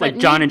 Yeah, but like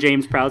John and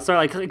James Proudstar.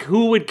 Like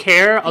who would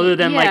care other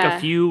than like a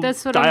few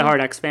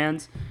diehard X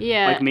fans?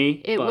 Yeah, like me.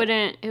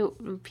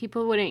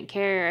 People wouldn't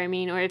care. I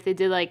mean, or if they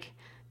did like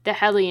the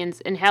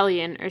Hellions and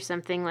Hellion or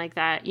something like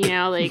that,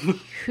 like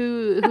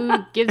who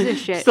gives a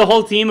shit? It's the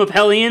whole team of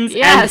Hellions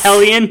and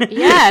Hellion.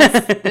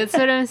 Yes, that's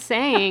what I'm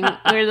saying.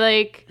 Or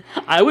like,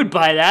 I would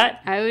buy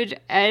that.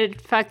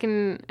 I'd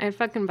fucking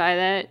buy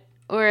that.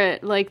 Or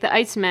like the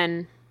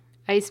Icemen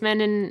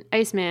and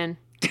Iceman.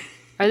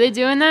 Are they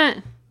doing that?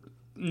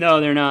 No,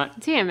 they're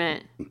not. Damn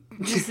it!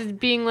 Just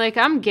being like,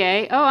 I'm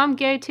gay. Oh, I'm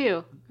gay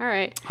too. All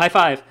right. High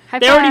five.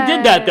 They already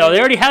did that, though. They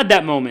already had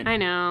that moment. I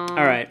know.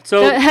 All right.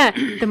 So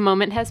the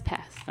moment has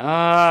passed.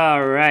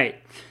 All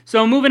right.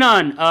 So moving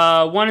on.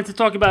 Wanted to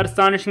talk about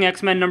Astonishing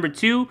X-Men number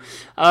 2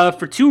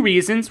 for 2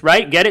 reasons,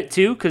 right? Get it,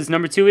 2, because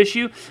number 2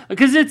 issue.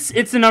 Because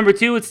it's the number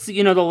 2. It's,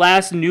 the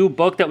last new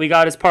book that we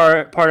got as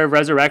part of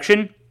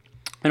Resurrection.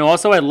 And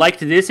also, I liked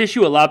this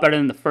issue a lot better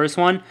than the first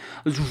one.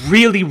 I was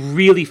really,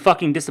 really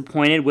fucking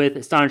disappointed with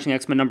Astonishing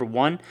X-Men number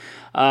 1.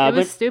 It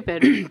was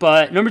stupid.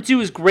 But number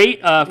 2 is great.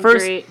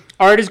 First, great.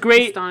 Art is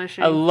great.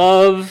 Astonishing. I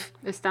love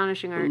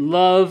astonishing art.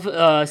 Love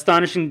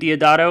Astonishing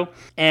Deodato.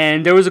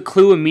 And there was a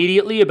clue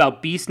immediately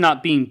about Beast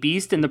not being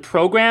Beast in the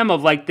program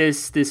of like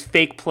this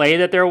fake play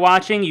that they're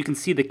watching. You can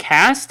see the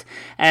cast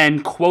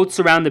and quotes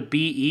around the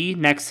BE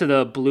next to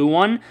the blue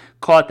one.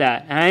 Caught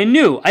that. And I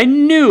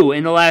knew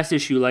in the last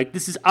issue, like,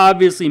 this is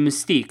obviously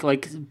Mystique.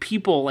 Like,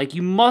 people, like,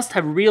 you must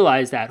have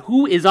realized that.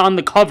 Who is on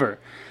the cover?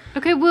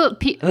 Okay, well,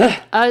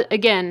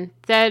 again,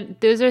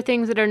 those are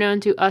things that are known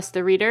to us,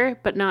 the reader,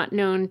 but not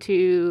known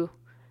to...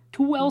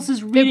 Who else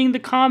is reading the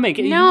comic?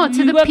 No,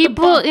 to the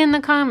people in the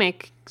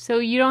comic. So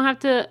you don't have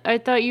to... I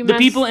thought you meant...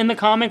 The people in the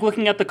comic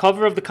looking at the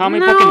cover of the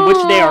comic book in which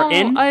they are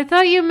in? I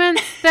thought you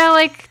meant that,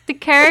 like, the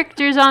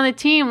characters on the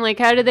team, like,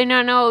 how did they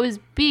not know it was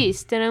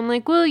Beast? And I'm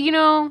like, well,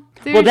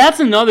 Well, that's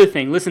another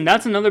thing. Listen,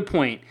 that's another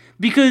point.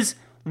 Because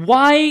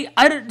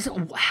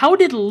how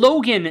did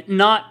Logan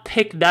not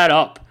pick that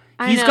up?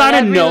 He's got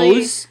a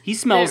nose. He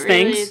smells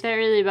things. That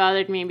really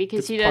bothered me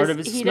because That's part of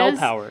his smell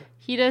power.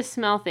 He does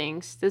smell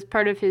things. That's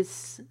part of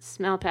his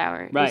smell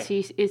power. Right.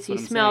 He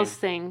smells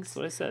things. That's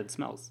what I said.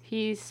 Smells.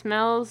 He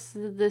smells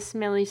the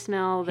smelly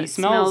smell that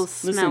smells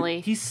smelly.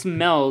 He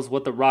smells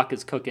what the Rock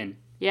is cooking.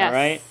 Yes. All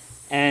right.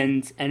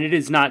 And it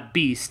is not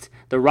Beast.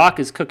 The Rock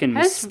is cooking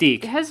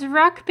Mystique. Has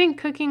Rock been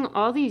cooking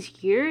all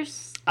these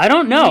years? I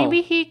don't know.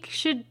 Maybe he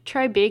should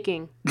try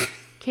baking.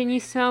 Can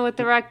you smell what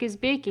the Rock is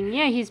baking?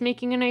 Yeah, he's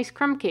making a nice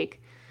crumb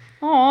cake.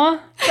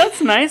 Aw,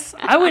 that's nice.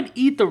 I would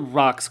eat the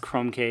Rock's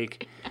crumb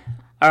cake.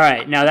 All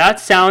right, now that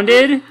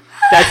sounded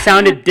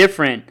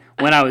different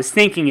when I was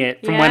thinking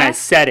it from when I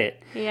said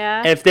it.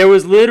 Yeah. If there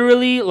was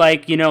literally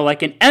like an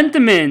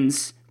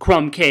Entenmann's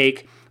crumb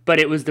cake, but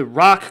it was the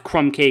Rock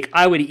crumb cake,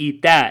 I would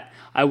eat that.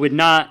 I would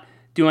not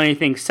do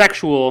anything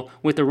sexual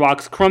with the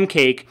Rock's crumb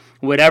cake,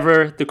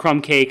 whatever the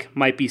crumb cake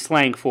might be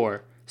slang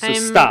for. So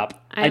stop.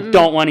 I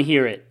don't want to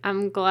hear it.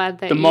 I'm glad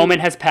that the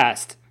moment has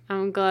passed.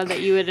 I'm glad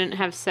that you wouldn't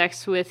have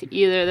sex with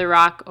either The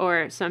Rock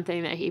or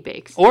something that he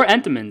bakes. Or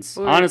Entenmann's,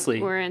 honestly.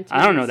 Or Entenmann's.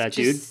 I don't know that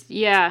dude.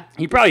 Yeah.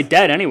 He's probably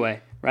dead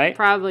anyway, right?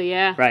 Probably,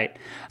 yeah. Right.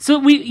 So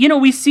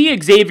we see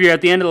Xavier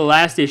at the end of the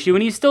last issue,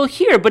 and he's still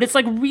here, but it's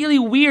like really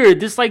weird,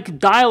 this like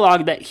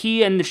dialogue that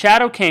he and the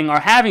Shadow King are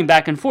having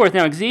back and forth.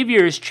 Now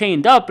Xavier is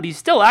chained up, but he's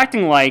still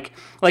acting like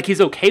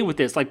he's okay with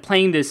this, like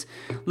playing this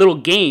little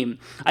game.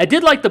 I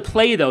did like the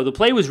play though. The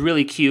play was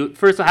really cute.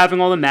 First having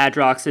all the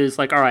Madroxes,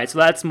 like, all right, so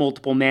that's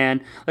multiple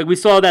man. Like we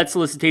saw that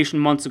solicitation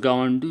months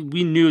ago, and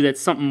we knew that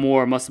something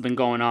more must have been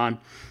going on.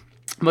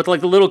 But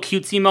like the little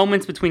cutesy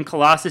moments between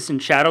Colossus and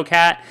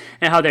Shadowcat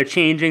and how they're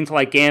changing to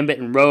like Gambit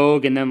and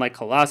Rogue and then like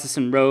Colossus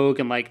and Rogue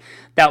and like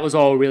that was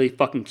all really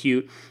fucking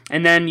cute.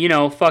 And then,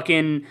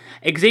 fucking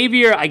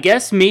Xavier, I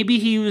guess maybe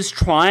he was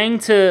trying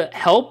to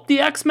help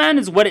the X-Men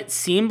is what it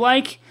seemed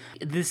like.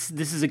 This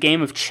is a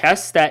game of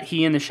chess that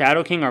he and the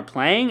Shadow King are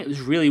playing. It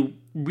was really,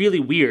 really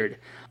weird.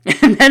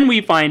 And then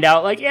we find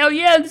out like, oh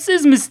yeah, this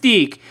is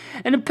Mystique.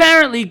 And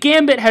apparently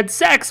Gambit had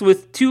sex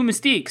with 2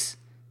 Mystiques.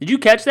 Did you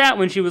catch that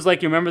when she was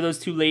like, you remember those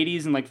 2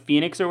 ladies in like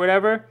Phoenix or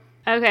whatever?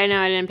 Okay, no,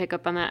 I didn't pick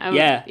up on that.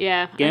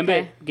 Yeah.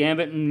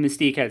 Gambit and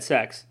Mystique had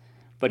sex.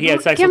 But he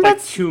had sex with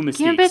like 2 Mystiques.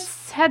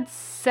 Gambit's had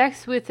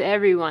sex with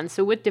everyone,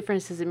 so what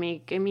difference does it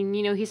make? I mean,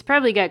 he's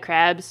probably got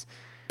crabs.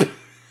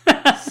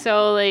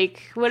 So,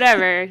 like,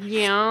 whatever,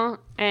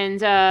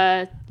 And,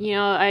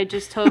 I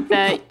just hope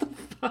that,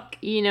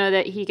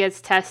 that he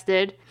gets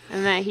tested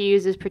And that he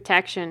uses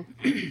protection.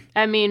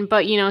 I mean,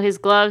 but, his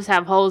gloves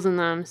have holes in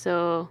them,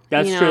 so...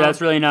 That's true.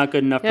 That's really not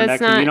good enough for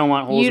nectar. You don't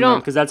want holes in them,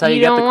 because that's how you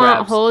get the crabs. You don't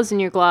want holes in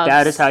your gloves.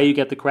 That is how you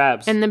get the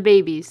crabs. And the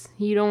babies.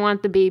 You don't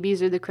want the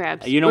babies or the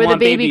crabs. You don't want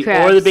the baby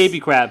crabs. Or the baby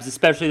crabs,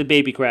 especially the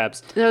baby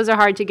crabs. Those are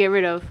hard to get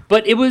rid of.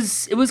 But it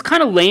was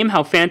kind of lame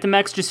how Phantom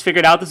X just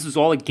figured out this was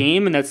all a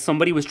game and that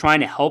somebody was trying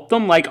to help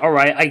them. Like, all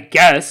right, I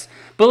guess.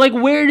 But, like,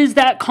 where does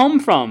that come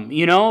from?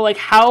 Like,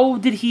 how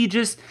did he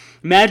just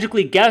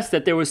magically guess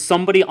that there was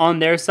somebody on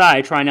their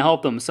side trying to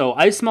help them? So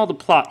I smelled a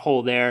plot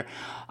hole there.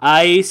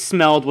 I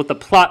smelled what the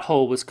plot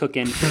hole was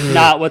cooking,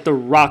 not what the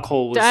rock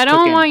hole was cooking. I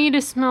don't want you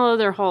to smell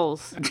other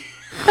holes.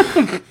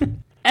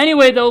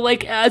 Anyway, though,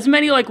 like, as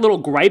many, like, little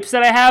gripes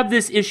that I have,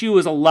 this issue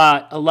was a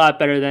lot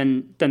better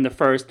than the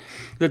first.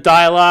 The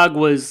dialogue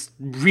was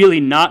really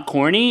not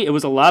corny. It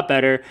was a lot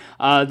better.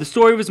 The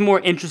story was more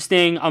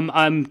interesting.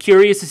 I'm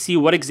curious to see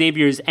what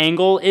Xavier's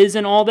angle is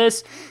in all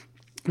this.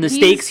 The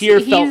stakes here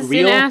felt real.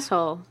 He's an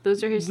asshole.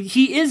 Those are his...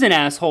 He is an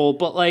asshole,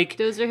 but, like...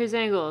 Those are his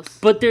angles.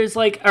 But there's,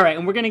 like... All right,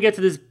 and we're going to get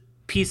to this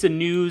piece of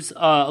news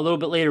a little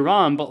bit later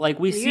on, but, like,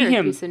 we see him...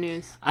 You're a piece of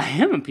news. I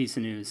am a piece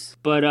of news.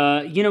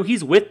 But,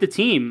 he's with the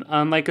team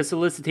on, like, a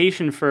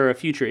solicitation for a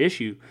future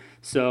issue.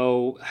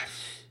 So,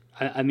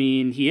 I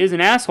mean, he is an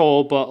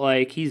asshole, but,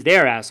 like, he's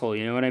their asshole,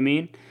 you know what I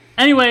mean?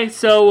 Anyway,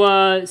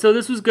 so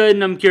this was good,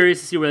 and I'm curious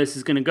to see where this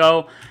is going to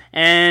go.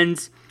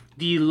 And...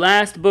 the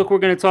last book we're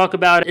going to talk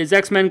about is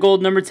X-Men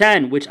Gold number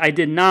 10, which I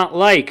did not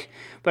like.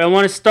 But I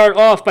want to start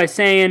off by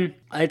saying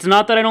it's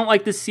not that I don't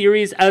like this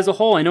series as a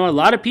whole. I know a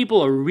lot of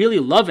people are really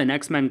loving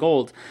X-Men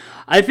Gold.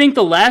 I think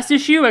the last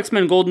issue,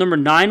 X-Men Gold number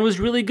 9, was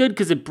really good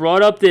because it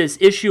brought up this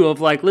issue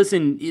of, like,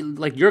 listen,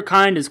 like, your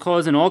kind is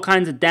causing all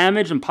kinds of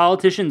damage and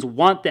politicians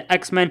want the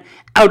X-Men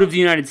out of the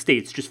United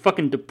States. Just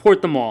fucking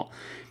deport them all.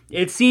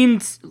 It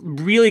seems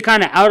really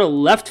kind of out of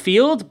left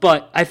field,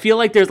 but I feel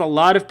like there's a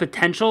lot of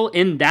potential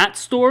in that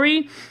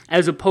story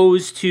as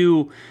opposed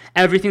to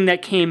everything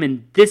that came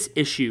in this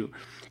issue.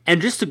 And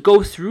just to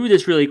go through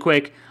this really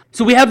quick,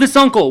 so we have this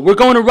uncle. We're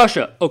going to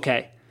Russia.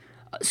 Okay.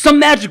 Some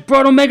magic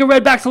brought Omega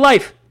Red back to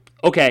life.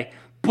 Okay.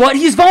 But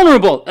he's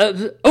vulnerable.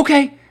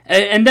 Okay.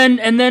 And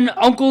then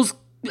Uncle's...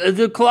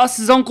 the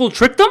Colossus uncle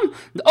tricked them?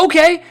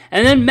 Okay.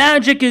 And then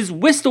magic is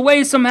whisked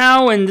away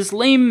somehow, and this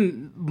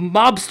lame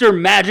mobster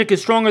magic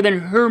is stronger than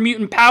her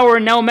mutant power,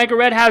 and now Omega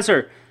Red has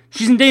her.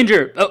 She's in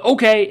danger.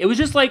 Okay. It was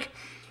just like,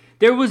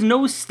 there was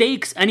no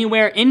stakes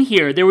anywhere in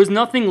here. There was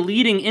nothing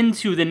leading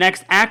into the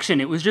next action.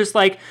 It was just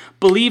like,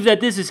 believe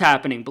that this is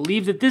happening.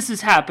 Believe that this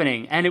is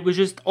happening. And it was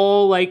just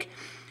all, like,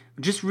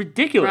 just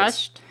ridiculous.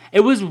 Rushed?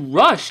 It was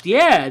rushed,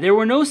 yeah. There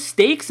were no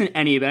stakes in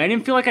any of it. I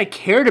didn't feel like I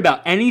cared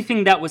about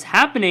anything that was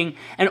happening,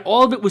 and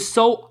all of it was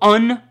so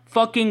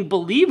unfucking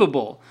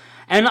believable.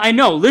 And I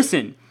know,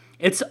 listen,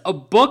 it's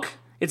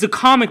a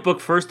comic book,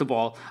 first of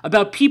all,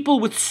 about people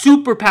with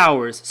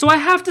superpowers. So I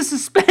have to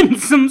suspend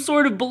some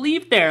sort of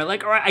belief there.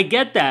 Like, all right, I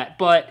get that,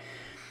 but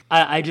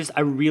I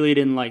really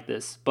didn't like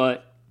this.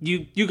 But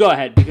you go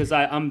ahead, because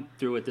I'm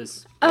through with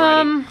this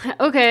already.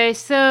 Okay,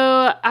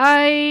 so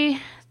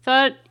I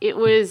thought it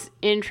was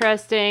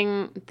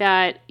interesting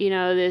that,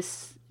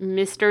 this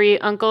mystery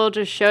uncle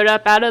just showed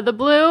up out of the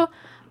blue.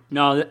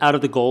 No, out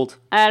of the gold.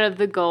 Out of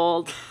the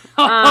gold.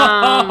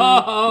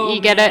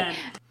 You get it?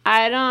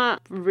 I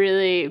don't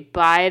really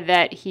buy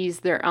that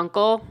he's their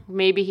uncle.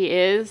 Maybe he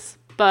is.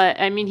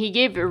 But, I mean, he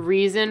gave a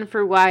reason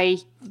for why,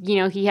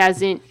 he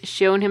hasn't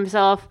shown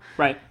himself.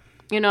 Right.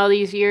 In all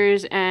these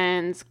years,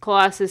 and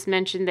Colossus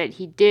mentioned that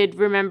he did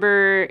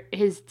remember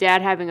his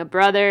dad having a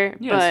brother.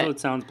 Yeah, so it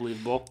sounds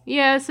believable.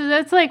 Yeah, so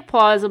that's, like,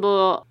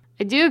 plausible.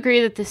 I do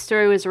agree that this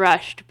story was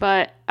rushed,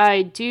 but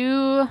I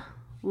do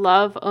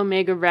love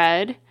Omega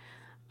Red.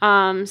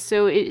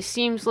 So it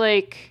seems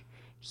like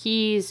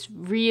he's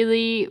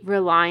really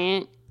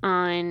reliant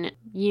on,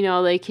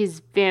 like,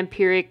 his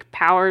vampiric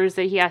powers,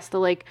 that he has to,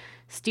 like,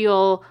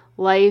 steal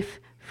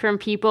life from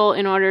people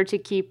in order to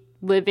keep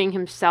living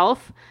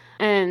himself.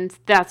 And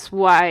that's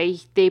why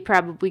they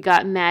probably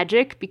got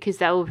magic, because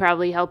that will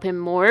probably help him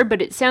more. But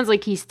it sounds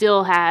like he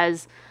still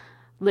has,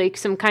 like,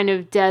 some kind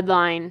of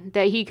deadline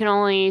that he can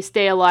only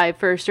stay alive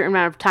for a certain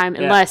amount of time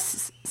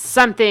unless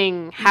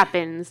something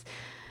happens.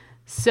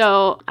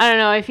 So, I don't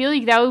know. I feel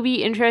like that would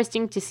be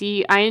interesting to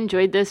see. I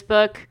enjoyed this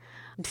book.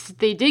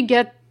 They did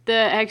get the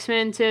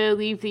X-Men to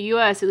leave the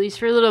U.S., at least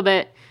for a little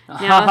bit.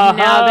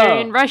 Now they're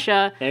in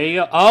Russia. There you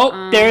go.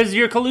 Oh, there's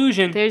your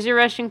collusion. There's your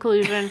Russian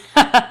collusion.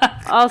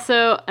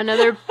 Also,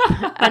 another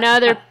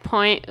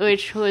point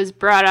which was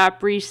brought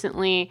up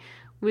recently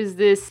was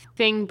this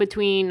thing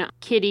between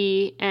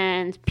Kitty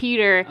and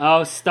Peter.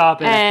 Oh,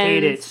 stop it. I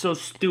hate it. It's so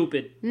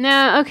stupid.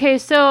 No, okay,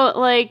 so,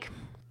 like,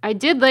 I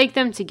did like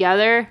them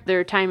together.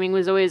 Their timing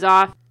was always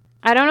off.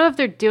 I don't know if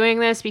they're doing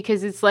this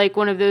because it's, like,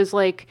 one of those,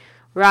 like,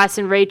 Ross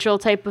and Rachel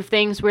type of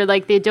things where,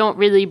 like, they don't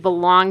really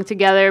belong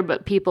together,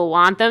 but people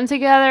want them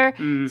together.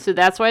 So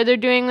that's why they're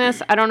doing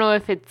this. I don't know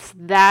if it's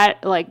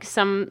that, like,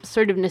 some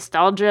sort of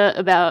nostalgia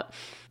about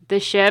the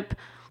ship,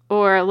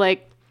 or,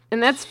 like,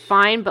 and that's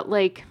fine, but,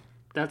 like,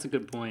 that's a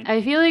good point.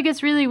 I feel like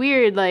it's really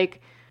weird. Like,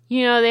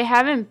 you know, they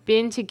haven't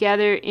been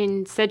together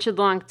in such a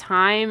long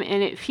time,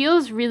 and it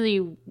feels really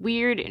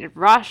weird and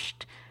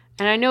rushed.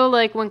 And I know,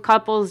 like, when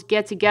couples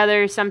get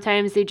together,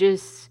 sometimes they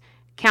just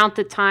count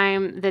the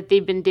time that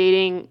they've been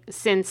dating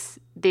since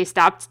they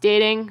stopped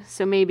dating.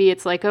 So maybe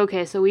it's like,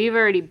 okay, so we've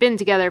already been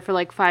together for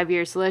like 5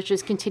 years, so let's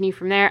just continue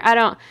from there. I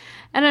don't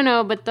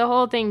know, but the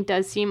whole thing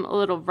does seem a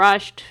little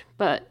rushed.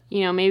 But,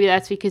 you know, maybe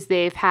that's because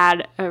they've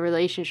had a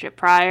relationship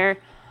prior.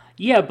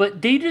 Yeah,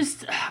 but they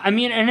just, I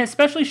mean, and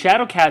especially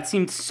Shadowcat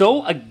seemed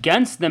so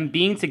against them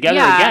being together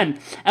again.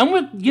 And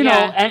with, you know,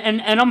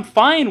 and I'm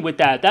fine with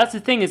that. That's the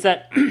thing, is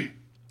that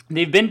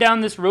they've been down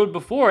this road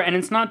before, and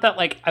it's not that,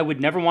 like, I would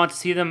never want to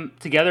see them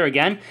together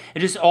again. It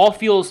just all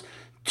feels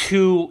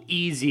too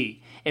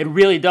easy. It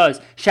really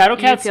does.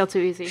 Shadowcat's... You feel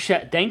too easy.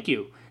 Thank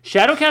you.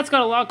 Shadowcat's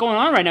got a lot going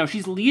on right now.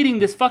 She's leading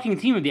this fucking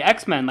team of the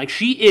X-Men. Like,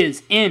 she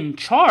is in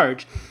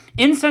charge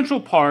in Central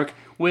Park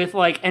with,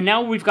 like, and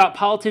now we've got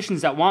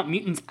politicians that want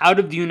mutants out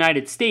of the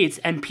United States,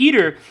 and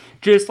Peter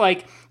just,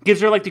 like, gives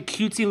her, like, the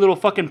cutesy little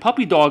fucking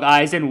puppy dog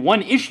eyes in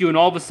one issue, and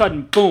all of a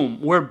sudden, boom,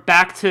 we're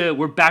back to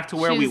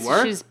where we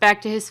were. She's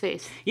back to his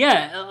face.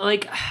 Yeah,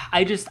 like,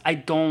 I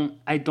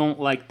don't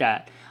like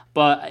that.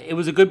 But it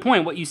was a good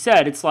point, what you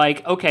said. It's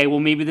like, okay, well,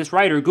 maybe this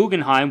writer,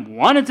 Guggenheim,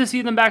 wanted to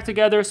see them back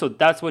together, so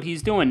that's what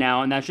he's doing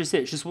now, and that's just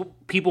it. It's just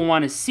what people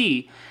want to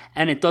see,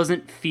 and it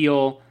doesn't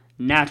feel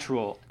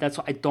natural. That's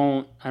why I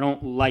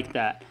don't like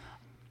that.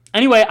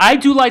 Anyway, I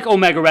do like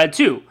Omega Red,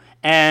 too,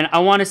 and I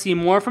want to see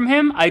more from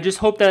him. I just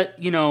hope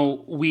that, you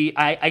know,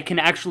 I can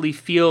actually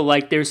feel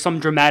like there's some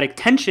dramatic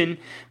tension,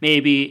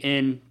 maybe,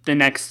 in the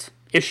next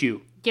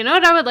issue. You know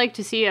what I would like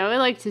to see? I would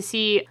like to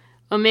see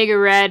Omega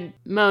Red,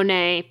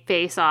 Monet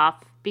face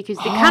off, because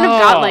they kind of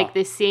got like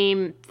the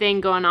same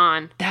thing going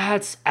on.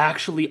 That's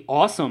actually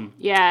awesome.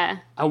 Yeah.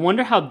 I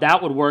wonder how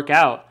that would work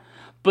out.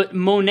 But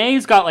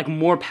Monet's got like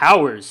more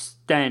powers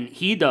than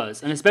he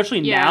does, and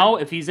especially now,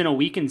 if he's in a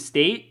weakened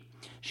state,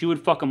 she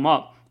would fuck him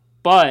up.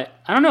 But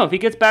I don't know, if he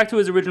gets back to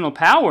his original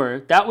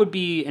power, that would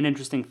be an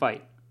interesting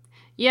fight.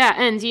 Yeah,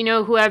 and you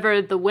know,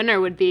 whoever the winner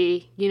would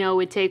be, you know,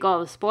 would take all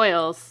the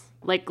spoils.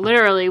 Like,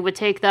 literally would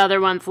take the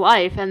other one's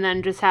life and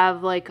then just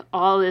have, like,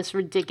 all this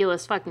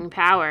ridiculous fucking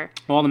power.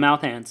 All the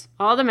mouth hands.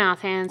 All the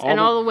mouth hands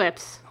and all the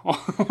whips. All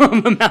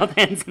the mouth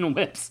hands and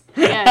whips.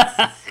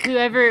 Yes.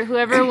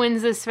 Whoever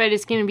wins this fight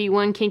is going to be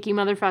one kinky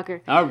motherfucker.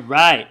 All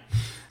right.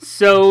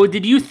 So,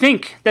 did you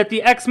think that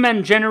the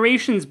X-Men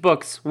Generations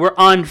books were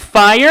on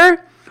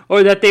fire?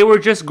 Or that they were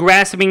just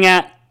grasping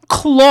at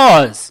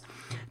claws?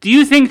 Do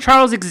you think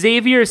Charles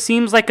Xavier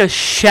seems like a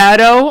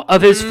shadow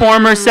of his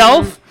former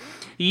self?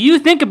 You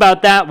think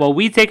about that while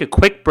we take a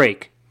quick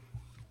break.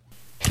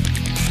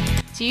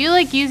 Do you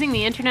like using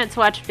the internet to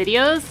watch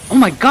videos? Oh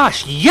my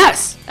gosh,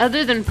 yes!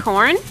 Other than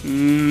porn?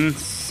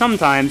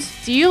 Sometimes.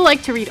 Do you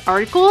like to read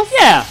articles?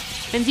 Yeah.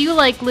 And do you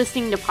like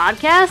listening to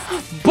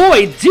podcasts?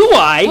 Boy, do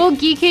I! Well,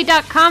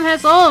 Geekade.com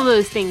has all of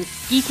those things.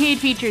 Geekade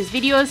features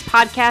videos,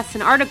 podcasts,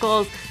 and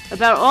articles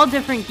about all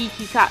different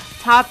geeky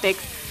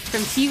topics,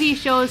 from TV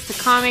shows to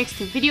comics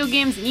to video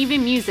games and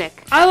even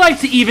music. I like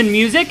to even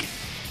music.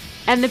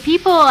 And the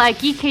people at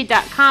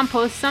Geekade.com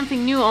post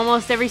something new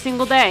almost every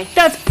single day.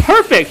 That's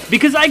perfect,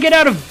 because I get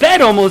out of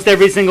bed almost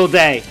every single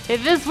day.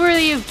 If it's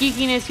worthy of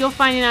geekiness, you'll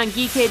find it on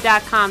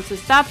Geekade.com, so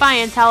stop by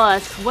and tell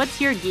us,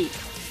 what's your geek?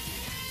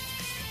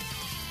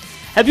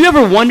 Have you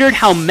ever wondered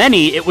how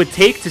many it would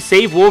take to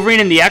save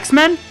Wolverine and the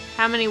X-Men?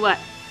 How many what?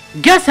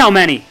 Guess how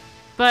many?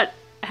 But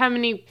how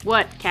many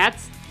what?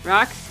 Cats?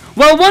 Rocks?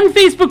 Well, one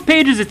Facebook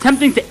page is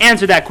attempting to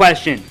answer that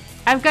question.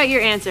 I've got your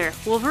answer.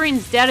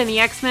 Wolverine's dead and the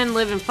X-Men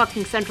live in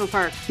fucking Central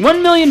Park.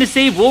 1 Million to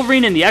Save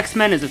Wolverine and the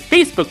X-Men is a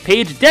Facebook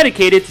page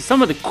dedicated to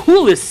some of the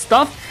coolest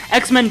stuff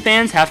X-Men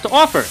fans have to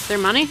offer. Their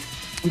money?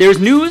 There's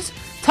news,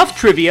 tough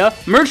trivia,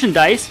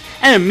 merchandise,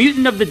 and a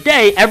mutant of the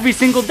day every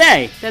single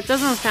day. That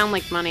doesn't sound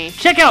like money.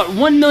 Check out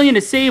 1 Million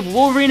to Save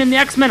Wolverine and the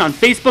X-Men on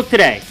Facebook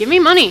today. Give me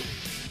money.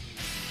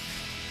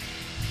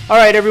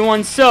 Alright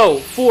everyone, so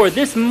for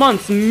this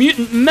month's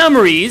Mutant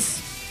Memories,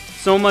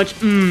 so much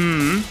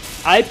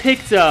I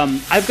picked,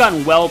 I've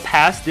gotten well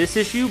past this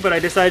issue, but I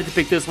decided to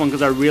pick this one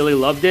because I really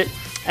loved it,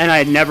 and I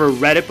had never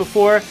read it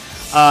before.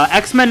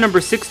 X-Men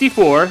number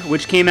 64,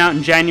 which came out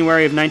in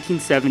January of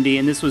 1970,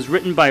 and this was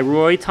written by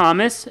Roy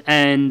Thomas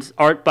and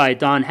art by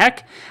Don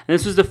Heck, and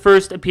this was the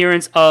first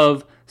appearance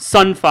of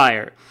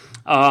Sunfire.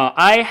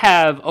 I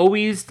have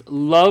always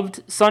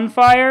loved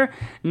Sunfire.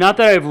 Not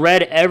that I've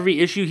read every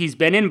issue he's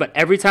been in, but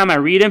every time I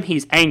read him,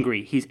 he's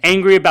angry. He's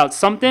angry about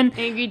something.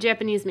 Angry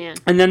Japanese man.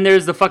 And then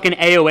there's the fucking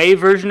AOA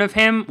version of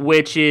him,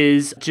 which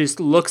is just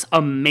looks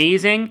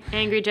amazing.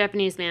 Angry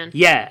Japanese man.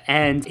 Yeah,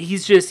 and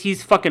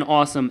he's fucking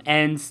awesome.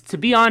 And to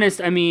be honest,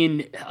 I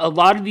mean, a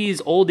lot of these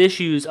old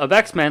issues of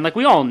X-Men, like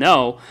we all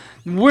know,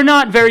 were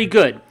not very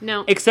good.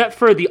 No. Except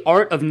for the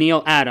art of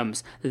Neil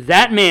Adams.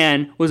 That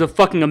man was a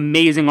fucking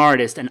amazing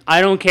artist, and I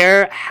don't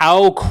care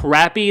how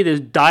crappy the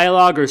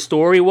dialogue or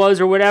story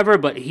was or whatever,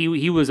 but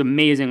he was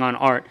amazing on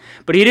art.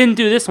 But he didn't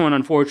do this one,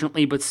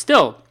 unfortunately, but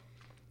still,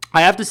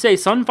 I have to say,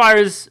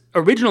 Sunfire's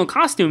original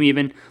costume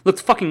even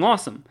looked fucking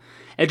awesome.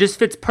 It just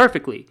fits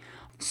perfectly.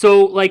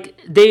 So,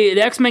 like, the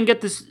X-Men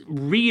get this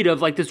read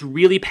of, like, this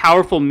really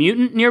powerful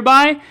mutant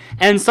nearby,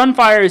 and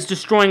Sunfire is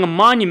destroying a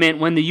monument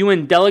when the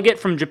UN delegate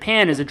from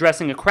Japan is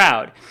addressing a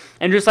crowd.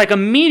 And just, like,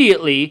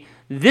 immediately,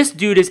 this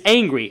dude is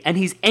angry, and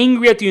he's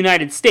angry at the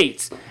United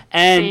States.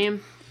 And,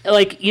 Same.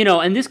 like, you know,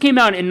 and this came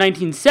out in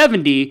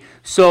 1970,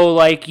 so,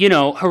 like, you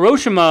know,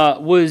 Hiroshima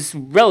was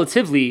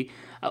relatively,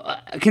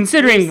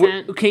 considering,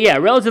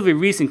 relatively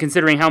recent,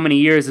 considering how many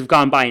years have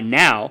gone by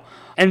now.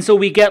 And so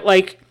we get,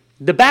 like,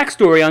 the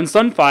backstory on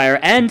Sunfire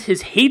and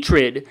his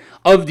hatred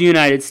of the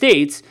United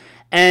States.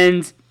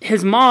 And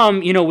his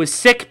mom, you know, was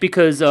sick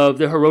because of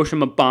the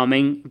Hiroshima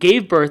bombing,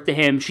 gave birth to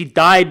him. She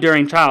died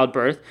during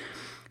childbirth.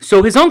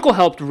 So his uncle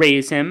helped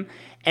raise him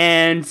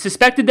and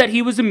suspected that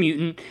he was a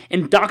mutant,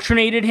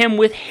 indoctrinated him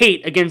with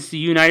hate against the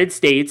United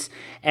States,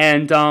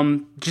 and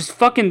just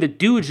fucking the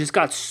dude just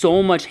got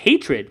so much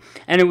hatred.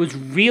 And it was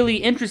really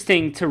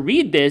interesting to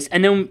read this.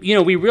 And then, you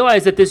know, we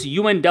realized that this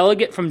UN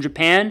delegate from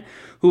Japan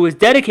who was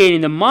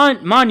dedicating the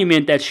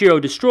monument that Shiro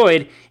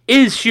destroyed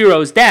is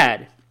Shiro's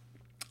dad.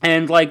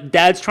 And, like,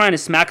 Dad's trying to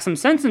smack some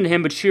sense into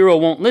him, but Shiro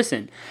won't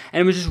listen.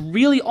 And it was just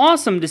really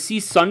awesome to see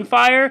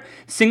Sunfire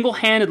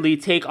single-handedly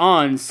take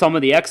on some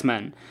of the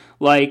X-Men.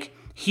 Like,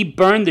 he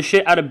burned the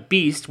shit out of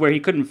Beast where he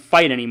couldn't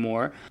fight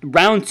anymore.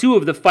 Round 2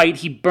 of the fight,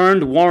 he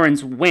burned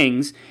Warren's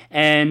wings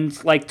and,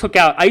 like, took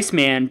out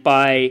Iceman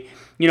by,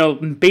 you know,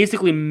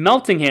 basically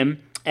melting him.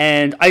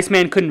 And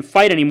Iceman couldn't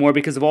fight anymore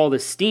because of all the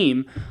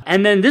steam.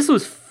 And then this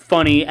was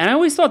funny, and I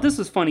always thought this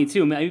was funny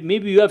too.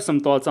 Maybe you have some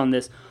thoughts on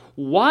this.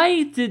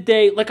 Why did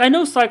they, like, I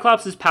know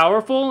Cyclops is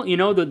powerful, you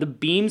know, the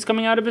beams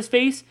coming out of his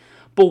face,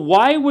 but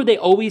why were they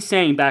always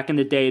saying back in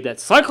the day that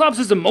Cyclops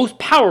is the most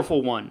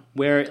powerful one?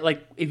 Where,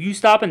 like, if you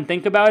stop and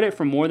think about it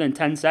for more than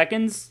 10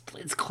 seconds,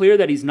 it's clear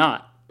that he's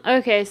not.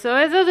 Okay, so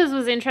I thought this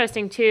was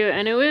interesting too,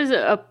 and it was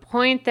a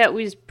point that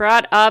was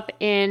brought up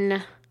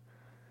in...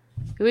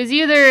 It was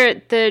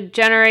either the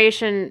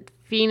Generation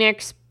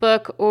Phoenix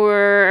book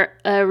or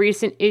a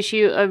recent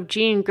issue of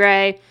Jean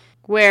Grey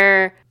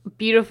where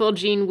beautiful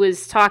Jean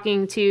was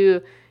talking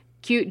to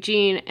cute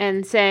Jean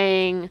and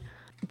saying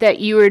that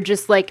you were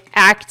just, like,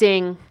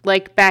 acting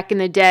like back in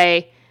the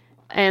day,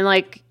 and,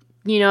 like,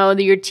 you know,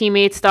 your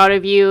teammates thought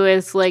of you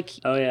as, like,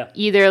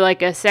 either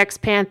like a sex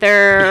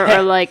panther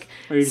or like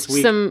or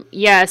some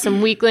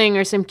weakling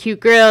or some cute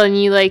girl,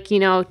 and you, like, you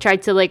know,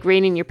 tried to, like,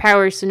 rein in your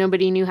powers so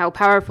nobody knew how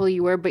powerful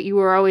you were, but you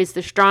were always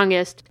the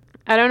strongest.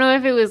 I don't know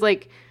if it was,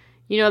 like,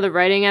 you know, the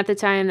writing at the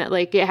time that,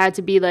 like, it had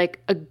to be, like,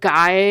 a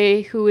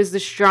guy who was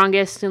the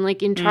strongest and,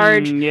 like, in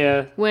charge.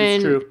 Yeah,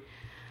 when that's true.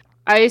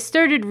 I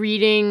started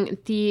reading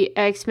the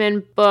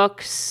X-Men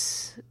books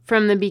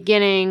from the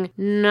beginning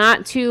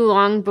not too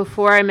long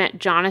before I met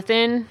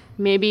Jonathan,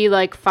 maybe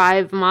like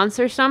 5 months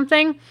or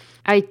something.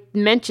 I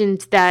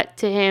mentioned that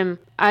to him.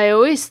 I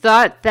always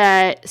thought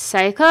that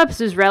Cyclops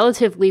was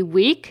relatively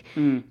weak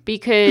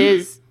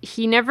because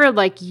he never,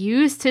 like,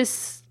 used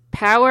his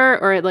power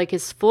or, like,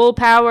 his full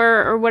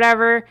power or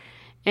whatever,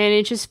 and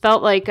it just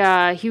felt like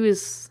he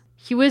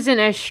wasn't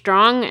as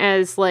strong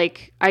as,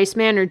 like,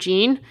 Iceman or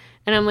Jean.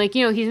 And I'm like,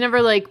 you know, he's never,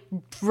 like,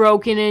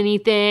 broken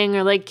anything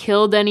or, like,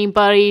 killed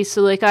anybody.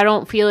 So, like, I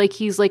don't feel like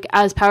he's, like,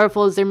 as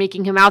powerful as they're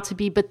making him out to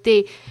be. But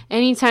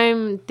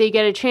anytime they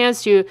get a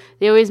chance to,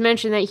 they always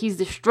mention that he's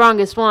the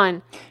strongest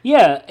one.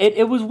 Yeah,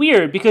 it was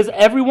weird because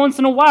every once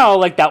in a while,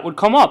 like, that would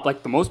come up,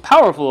 like, the most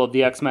powerful of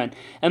the X-Men.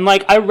 And,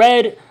 like, I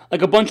read,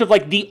 like, a bunch of,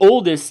 like, the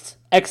oldest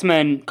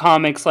X-Men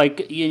comics,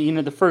 like, you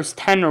know, the first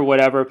 10 or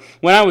whatever,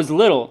 when I was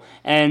little.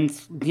 And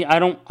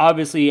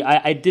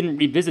I didn't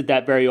revisit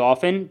that very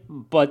often,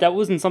 but that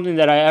wasn't something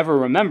that I ever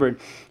remembered.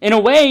 In a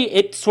way,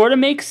 it sort of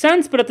makes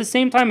sense, but at the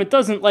same time, it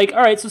doesn't. Like,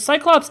 all right, so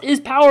Cyclops is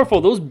powerful.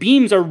 Those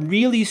beams are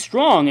really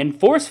strong and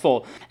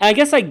forceful. And I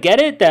guess I get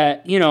it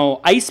that, you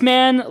know,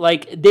 Iceman,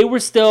 like, they were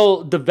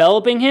still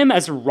developing him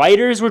as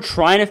writers were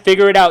trying to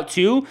figure it out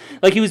too.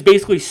 Like, he was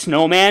basically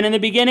Snowman in the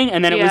beginning,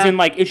 and then it was in,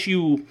 like,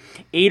 issue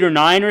 8 or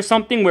 9 or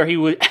something where he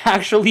was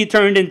actually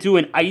turned into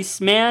an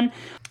Iceman.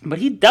 But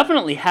he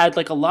definitely had,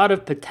 like, a lot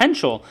of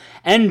potential.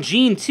 And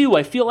Jean, too,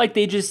 I feel like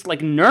they just,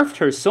 like, nerfed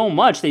her so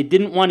much. They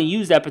didn't want to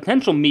use that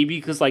potential, maybe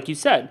because, like you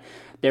said,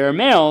 they were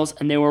males,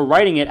 and they were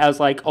writing it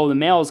as, like, oh, the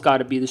male's got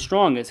to be the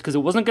strongest. Because it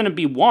wasn't going to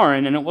be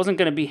Warren, and it wasn't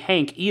going to be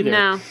Hank either.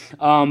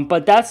 No.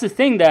 But that's the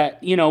thing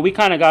that, you know, we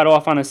kind of got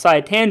off on a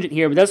side tangent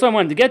here. But that's what I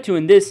wanted to get to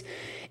in this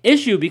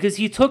issue, because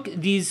he took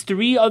these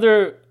 3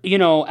 other, you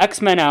know,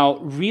 X-Men out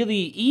really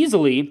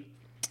easily.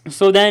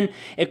 So then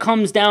it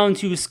comes down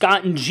to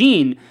Scott and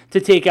Jean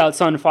to take out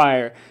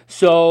Sunfire.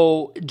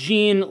 So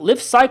Jean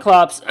lifts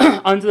Cyclops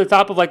onto the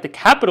top of, like, the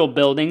Capitol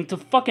building to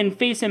fucking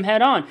face him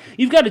head on.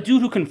 You've got a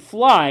dude who can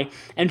fly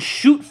and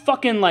shoot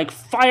fucking, like,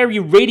 fiery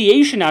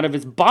radiation out of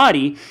his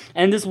body,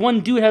 and this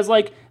one dude has,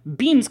 like,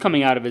 beams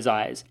coming out of his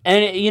eyes.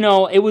 And, you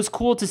know, it was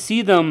cool to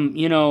see them,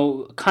 you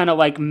know, kind of,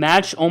 like,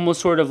 match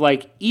almost sort of,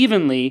 like,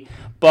 evenly,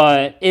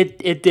 but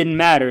it didn't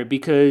matter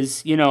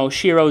because, you know,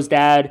 Shiro's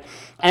dad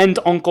and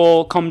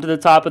uncle come to the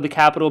top of the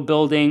Capitol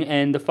building,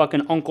 and the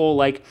fucking uncle,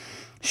 like,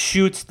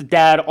 shoots the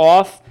dad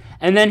off,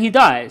 and then he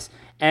dies.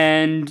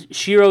 and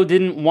Shiro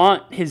didn't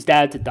want his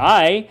dad to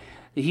die.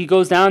 He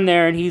goes down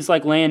there and he's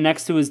like laying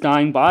next to his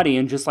dying body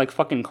and just like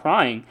fucking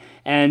crying.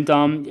 And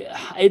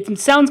it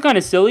sounds kind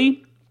of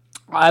silly.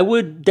 I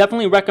would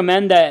definitely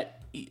recommend that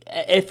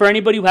if for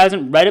anybody who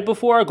hasn't read it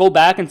before, go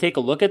back and take a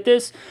look at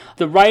this.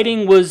 The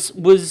writing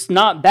was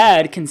not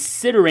bad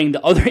considering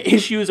the other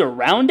issues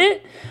around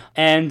it.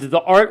 And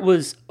the art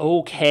was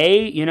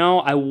okay. You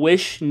know, I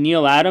wish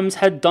Neil Adams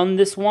had done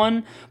this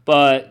one.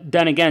 But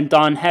then again,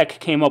 Don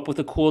Heck came up with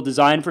a cool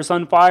design for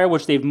Sunfire,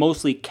 which they've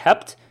mostly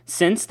kept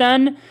since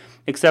then,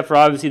 except for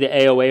obviously the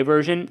AOA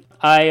version.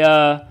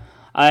 I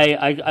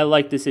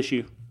like this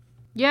issue.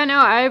 Yeah, no,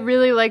 I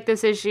really liked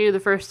this issue the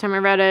first time I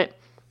read it,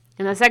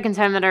 and the second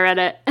time that I read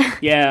it.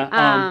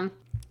 Yeah.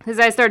 Because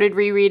I started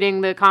rereading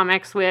the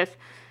comics with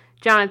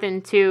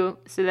Jonathan too,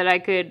 so that I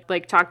could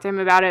like talk to him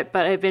about it.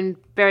 But I've been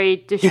very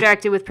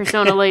distracted with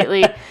Persona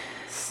lately,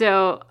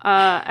 so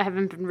I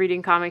haven't been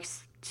reading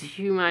comics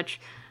too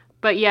much.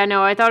 But yeah,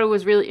 no, I thought it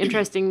was really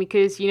interesting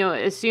because, you know,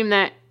 assume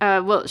that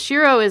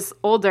Shiro is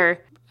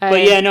older.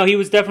 But yeah, no, he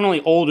was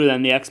definitely older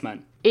than the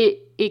X-Men.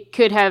 It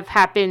could have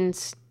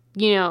happened,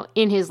 you know,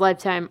 in his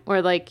lifetime,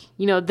 or like,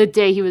 you know, the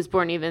day he was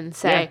born, even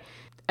say. Yeah.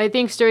 I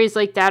think stories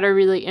like that are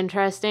really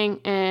interesting,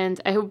 and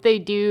I hope they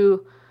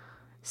do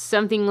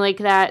something like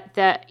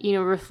that, you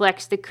know,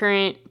 reflects the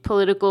current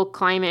political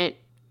climate,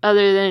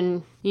 other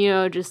than, you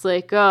know, just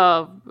like,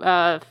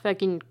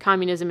 fucking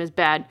communism is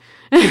bad.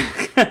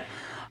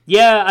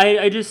 Yeah,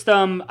 I just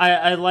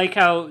I like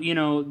how, you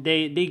know,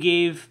 they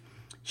gave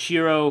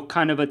Shiro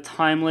kind of a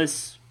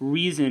timeless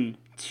reason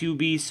to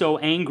be so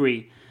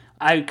angry.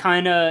 I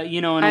kind of, you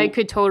know... I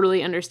could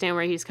totally understand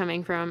where he's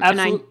coming from.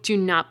 And I do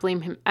not blame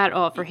him at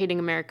all for hating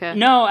America.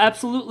 No,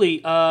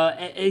 absolutely.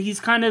 He's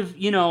kind of,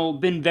 you know,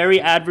 been very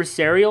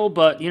adversarial,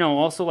 but, you know,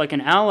 also like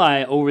an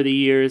ally over the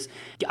years.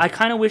 I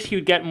kind of wish he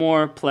would get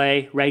more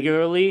play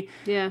regularly.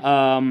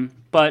 Yeah.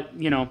 But,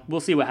 you know,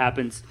 we'll see what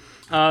happens.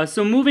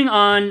 So moving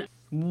on,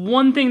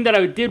 one thing that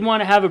I did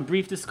want to have a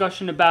brief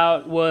discussion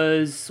about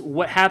was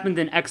what happened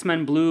in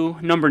X-Men Blue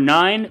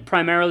 #9,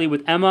 primarily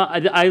with Emma.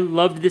 I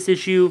loved this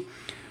issue.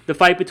 The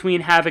fight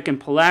between Havoc and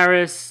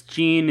Polaris,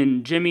 Jean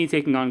and Jimmy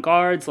taking on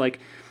guards, like,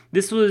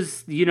 this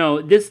was, you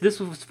know, this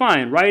was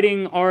fine.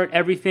 Writing, art,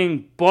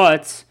 everything,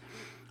 but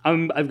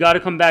I've got to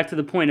come back to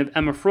the point of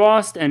Emma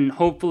Frost, and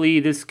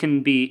hopefully this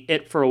can be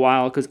it for a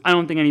while, because I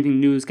don't think anything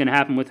new is going to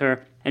happen with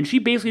her. And she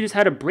basically just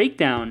had a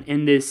breakdown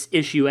in this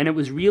issue, and it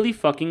was really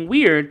fucking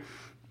weird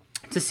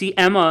to see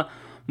Emma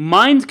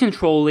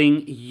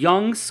mind-controlling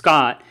young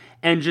Scott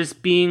and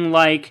just being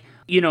like,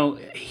 you know,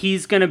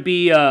 he's going to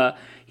be...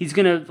 He's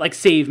going to, like,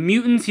 save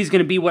mutants. He's going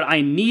to be what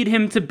I need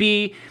him to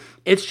be.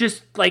 It's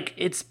just, like,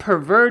 it's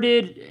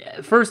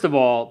perverted, first of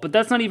all. But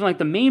that's not even, like,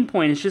 the main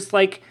point. It's just,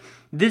 like,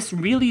 this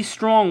really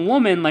strong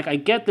woman. Like, I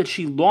get that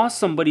she lost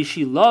somebody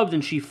she loved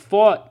and she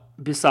fought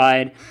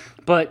beside.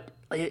 But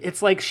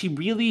it's like she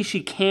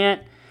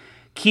can't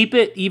keep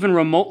it even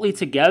remotely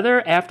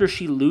together after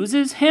she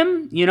loses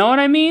him. You know what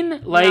I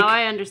mean? Like, no,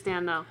 I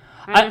understand, though.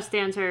 I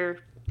understand her...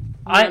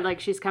 like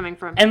she's coming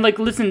from. And like,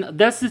 listen,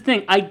 that's the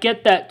thing. I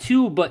get that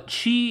too, but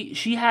she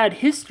had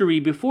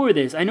history before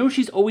this. I know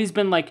she's always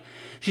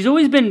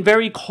been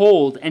very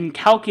cold and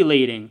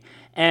calculating.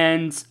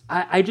 And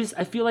I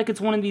feel like it's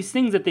one of these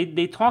things that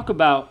they talk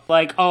about,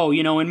 like, oh,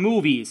 you know, in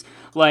movies,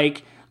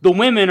 like, the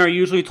women are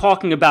usually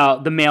talking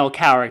about the male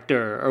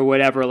character or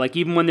whatever, like,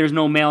 even when there's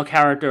no male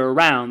character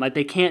around, like,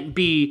 they can't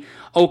be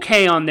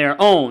okay on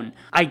their own.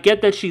 I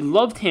get that she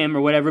loved him or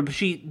whatever, but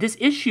this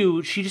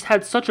issue, she just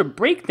had such a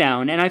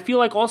breakdown, and I feel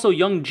like also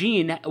young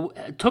Jean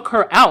took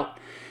her out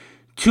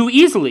too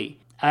easily.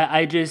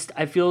 I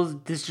feel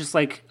this just,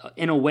 like,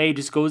 in a way,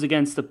 just goes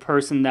against the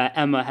person that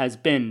Emma has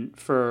been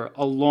for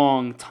a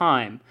long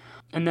time.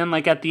 And then,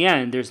 like, at the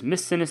end, there's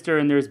Miss Sinister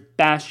and there's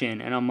Bastion,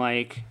 and I'm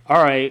like,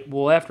 all right,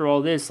 well, after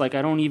all this, like,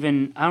 I don't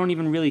even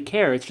really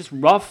care. It's just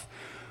rough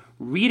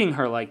reading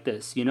her like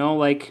this, you know?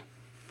 Like,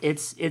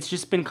 it's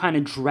just been kind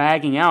of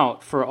dragging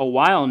out for a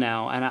while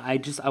now, and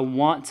I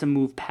want to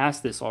move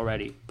past this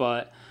already,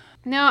 but...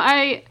 No,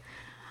 I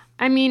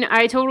mean,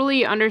 I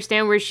totally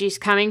understand where she's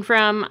coming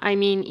from. I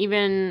mean,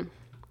 even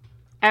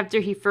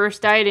after he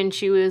first died and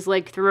she was,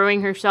 like,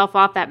 throwing herself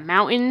off that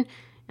mountain...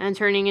 and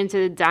turning into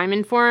the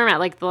diamond form at,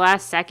 like, the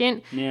last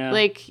second. Yeah.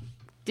 Like,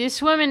 this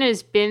woman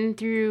has been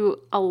through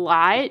a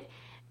lot,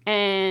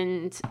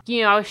 and,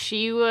 you know,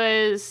 she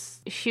was,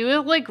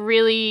 like,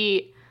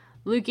 really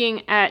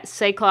looking at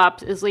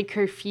Cyclops as, like,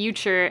 her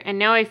future, and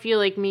now I feel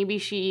like maybe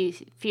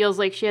she feels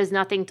like she has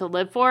nothing to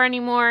live for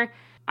anymore.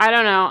 I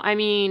don't know. I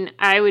mean,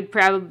 I would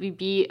probably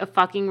be a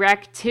fucking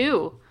wreck,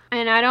 too.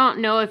 And I don't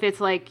know if it's,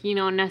 like, you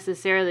know,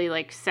 necessarily,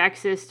 like,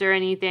 sexist or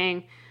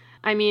anything.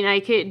 I mean, I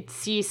could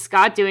see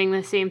Scott doing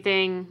the same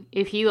thing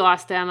if he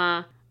lost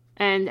Emma.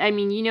 And, I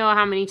mean, you know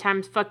how many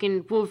times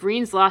fucking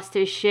Wolverine's lost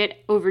his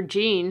shit over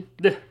Jean.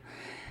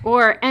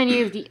 Or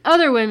any of the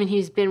other women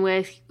he's been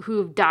with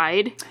who've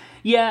died.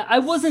 Yeah, I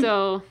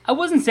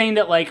wasn't saying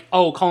that, like,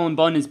 oh, Cullen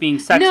Bunn is being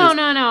sexist.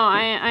 No,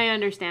 I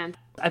understand.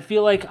 I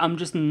feel like I'm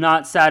just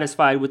not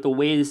satisfied with the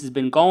way this has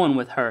been going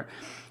with her.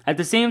 At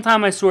the same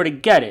time, I sort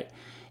of get it.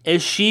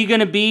 Is she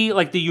going to be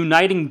like the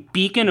uniting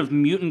beacon of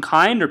mutant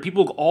kind? Are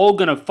people all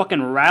going to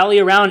fucking rally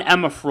around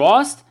Emma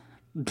Frost?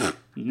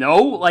 No,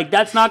 like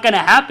that's not going to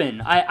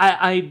happen.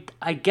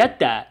 I get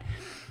that.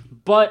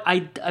 But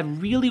I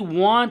really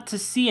want to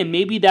see, and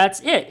maybe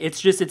that's it.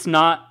 It's just it's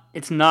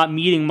not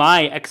meeting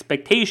my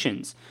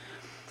expectations.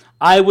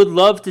 I would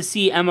love to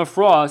see Emma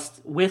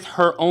Frost with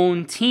her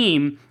own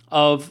team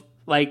of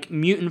like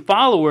mutant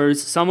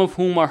followers, some of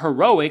whom are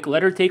heroic.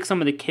 Let her take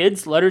some of the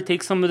kids, let her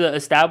take some of the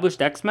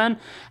established X-Men,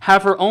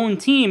 have her own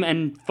team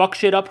and fuck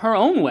shit up her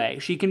own way.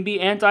 She can be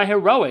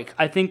anti-heroic.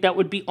 I think that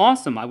would be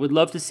awesome. I would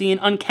love to see an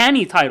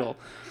Uncanny title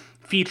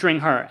featuring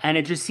her. And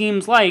it just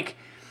seems like,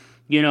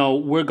 you know,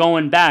 we're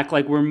going back.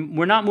 Like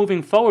we're not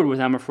moving forward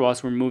with Emma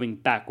Frost, we're moving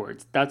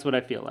backwards. That's what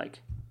I feel like.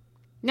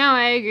 No,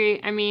 I agree.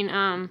 I mean,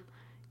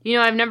 you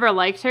know, I've never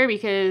liked her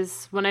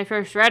because when I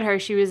first read her,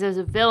 she was as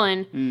a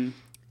villain.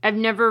 I've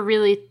never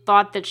really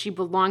thought that she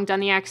belonged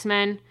on the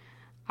X-Men.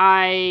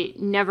 I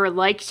never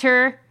liked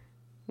her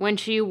when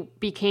she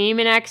became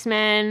an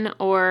X-Men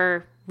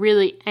or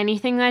really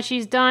anything that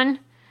she's done.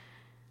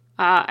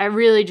 I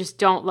really just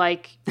don't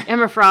like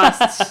Emma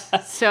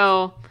Frost.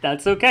 So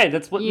that's okay.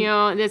 That's what you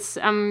know. That's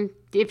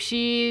if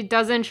she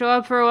doesn't show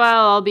up for a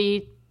while, I'll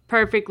be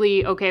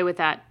perfectly okay with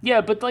that.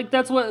 Yeah, but like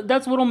that's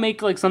what'll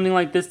make like something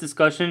like this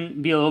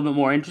discussion be a little bit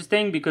more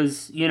interesting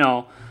because, you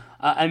know,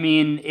 I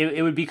mean,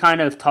 it would be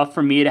kind of tough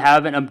for me to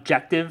have an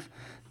objective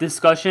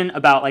discussion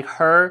about like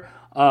her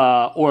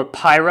or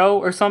Pyro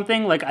or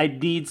something. Like I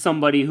need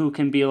somebody who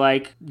can be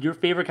like, your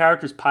favorite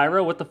character is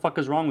Pyro? What the fuck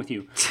is wrong with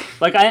you?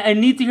 Like I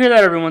need to hear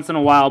that every once in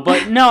a while.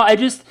 But no, I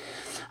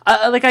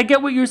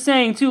get what you're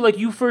saying too. Like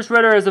you first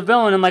read her as a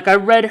villain, and like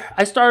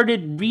I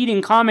started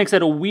reading comics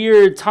at a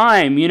weird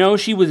time. You know,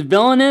 she was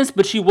villainous,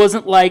 but she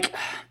wasn't like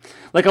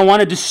I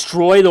want to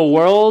destroy the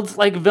world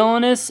like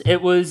villainous.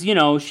 It was, you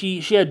know,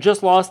 she had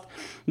just lost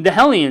the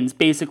Hellions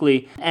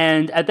basically,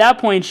 and at that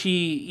point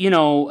she, you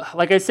know,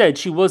 like I said,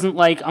 she wasn't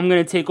like I'm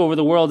gonna take over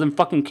the world and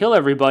fucking kill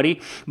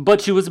everybody, but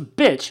she was a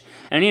bitch.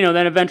 And you know,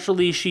 then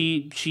eventually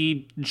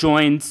she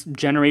joined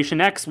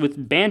Generation X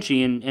with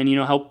Banshee and you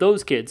know, helped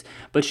those kids,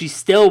 but she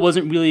still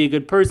wasn't really a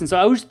good person. So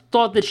I always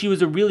thought that she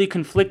was a really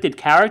conflicted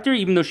character,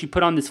 even though she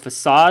put on this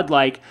facade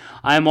like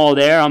I'm all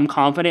there, I'm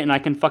confident, and I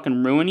can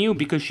fucking ruin you,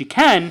 because she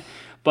can.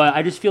 But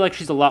I just feel like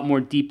she's a lot more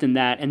deep than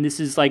that, and this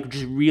is like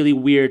just really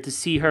weird to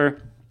see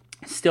her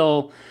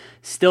still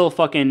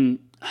fucking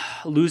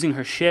losing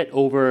her shit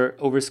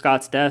over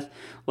Scott's death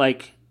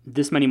like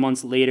this many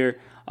months later.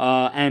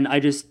 And I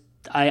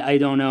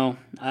don't know.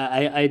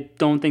 I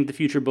don't think the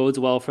future bodes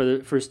well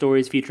for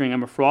stories featuring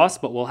Emma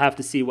Frost, but we'll have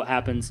to see what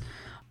happens.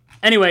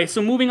 Anyway,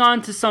 so moving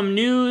on to some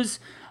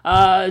news.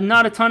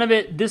 Not a ton of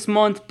it this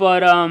month,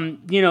 but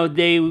you know,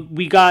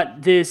 we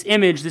got this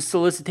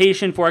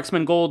solicitation for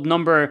X-Men Gold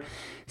number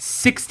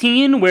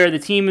 16, where the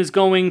team is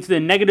going to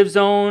the Negative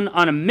Zone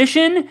on a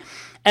mission,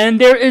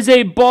 and there is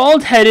a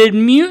bald-headed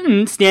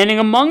mutant standing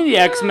among the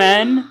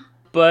X-Men.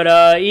 But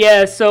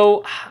yeah,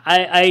 so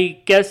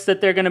I guess that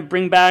they're gonna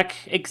bring back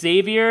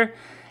Xavier.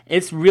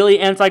 It's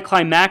really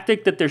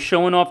anticlimactic that they're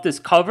showing off this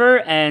cover,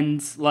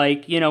 and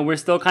like, you know, we're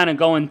still kind of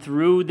going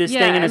through this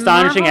thing in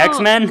Astonishing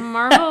X-Men.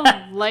 Marvel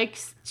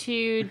likes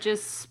to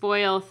just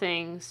spoil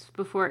things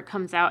before it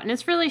comes out, and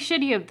it's really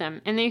shitty of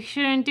them, and they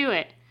shouldn't do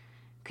it.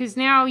 Because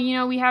now, you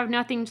know, we have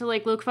nothing to,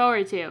 like, look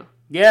forward to.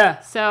 Yeah.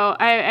 So,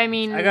 I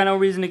mean... I got no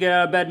reason to get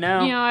out of bed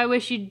now. You know, I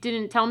wish you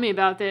didn't tell me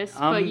about this.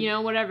 But, you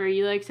know, whatever.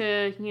 You like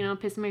to, you know,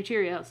 piss in my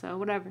Cheerios, so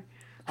whatever.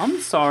 I'm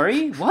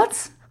sorry.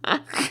 What?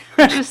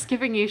 Just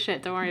giving you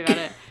shit. Don't worry about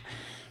it.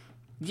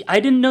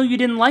 I didn't know you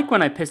didn't like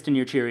when I pissed in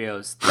your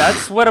Cheerios.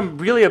 That's what I'm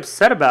really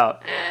upset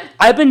about.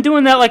 I've been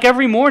doing that, like,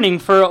 every morning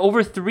for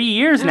over 3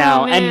 years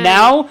now. And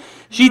now...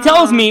 She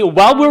tells me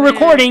while we're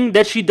recording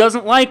that she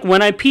doesn't like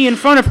when I pee in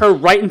front of her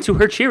right into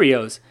her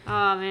Cheerios.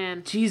 Oh,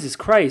 man. Jesus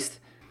Christ.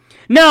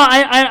 No,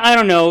 I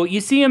don't know. You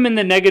see him in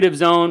the Negative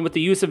Zone with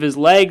the use of his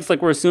legs,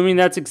 like we're assuming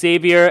that's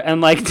Xavier, and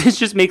like this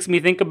just makes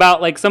me think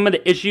about like some of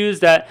the issues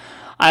that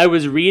I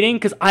was reading,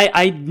 because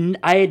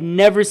I had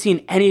never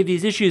seen any of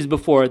these issues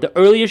before. The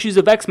early issues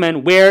of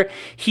X-Men where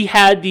he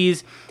had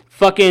these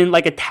fucking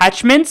like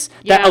attachments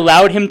that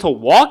allowed him to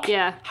walk.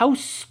 Yeah. How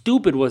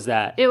stupid was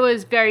that? It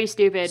was very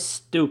stupid.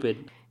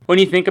 Stupid. When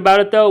you think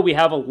about it though, we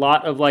have a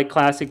lot of like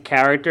classic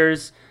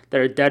characters that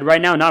are dead right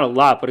now. Not a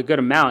lot, but a good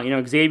amount. You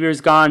know, Xavier's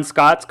gone,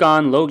 Scott's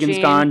gone, Logan's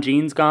gone,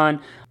 Jean's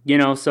gone. You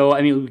know, so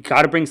I mean, we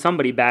got to bring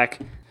somebody back.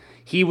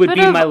 He would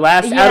be my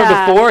last out of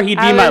the four. He'd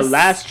be my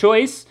last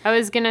choice. I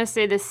was going to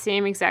say the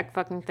same exact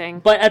fucking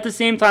thing. But at the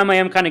same time, I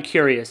am kind of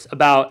curious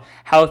about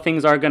how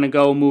things are going to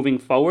go moving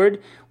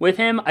forward with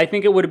him. I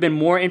think it would have been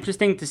more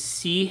interesting to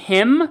see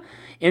him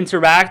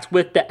interact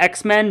with the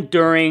X-Men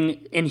during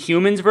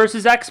Inhumans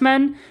versus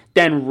X-Men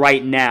than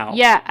right now.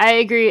 Yeah, I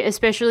agree,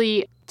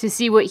 especially to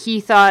see what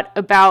he thought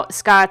about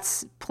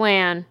Scott's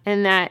plan,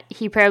 and that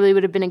he probably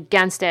would have been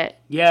against it.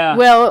 Yeah.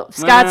 Well,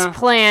 Scott's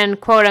plan,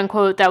 quote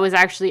unquote, that was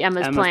actually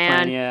Emma's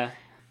plan. Yeah.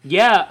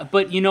 Yeah,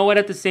 but you know what?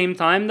 At the same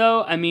time,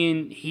 though, I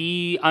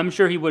mean, I'm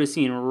sure he would have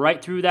seen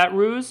right through that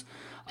ruse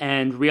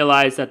and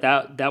realized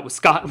that was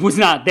Scott was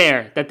not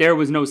there, that there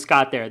was no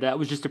Scott there. That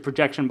was just a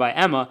projection by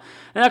Emma,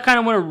 and that kind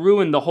of would have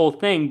ruined the whole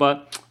thing.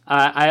 But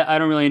I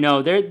don't really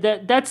know.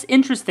 That's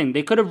interesting.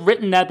 They could have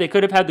written that. They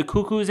could have had the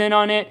cuckoos in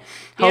on it,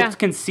 helped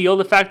conceal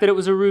the fact that it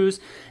was a ruse.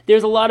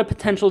 There's a lot of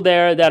potential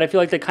there that I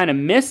feel like they kind of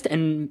missed,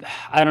 and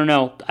I don't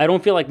know. I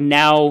don't feel like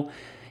now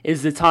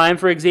is the time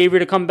for Xavier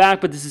to come back,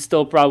 but this is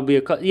still probably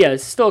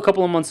it's still a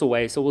couple of months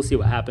away, so we'll see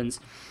what happens.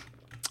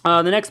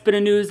 The next bit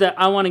of news that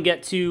I want to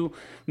get to,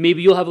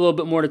 maybe you'll have a little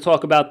bit more to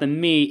talk about than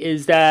me,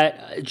 is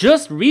that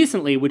just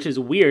recently, which is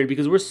weird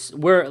because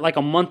we're like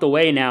a month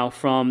away now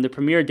from the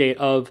premiere date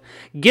of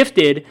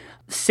Gifted,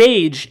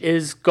 Sage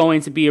is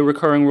going to be a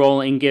recurring role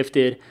in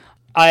Gifted.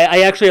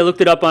 I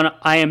looked it up on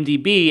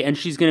IMDb, and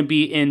she's going to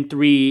be in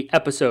 3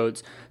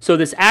 episodes. So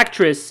this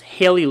actress,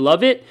 Haley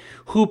Lovett,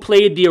 who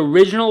played the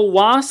original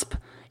Wasp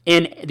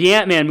in the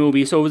Ant-Man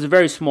movie, so it was a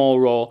very small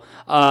role,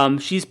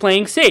 she's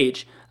playing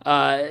Sage.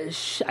 I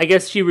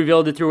guess she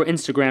revealed it through her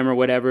Instagram or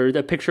whatever.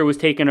 The picture was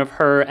taken of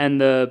her and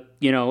the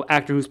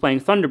actor who's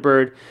playing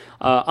Thunderbird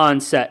on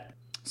set.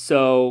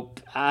 So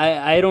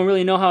I don't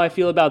really know how I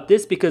feel about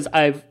this because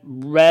I've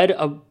read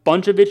a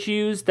bunch of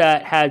issues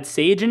that had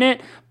Sage in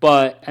it,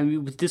 but I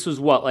mean this was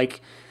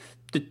like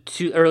the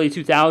early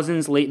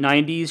 2000s, late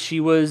 90s. She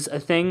was a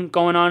thing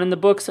going on in the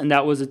books, and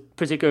that was a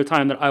particular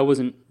time that I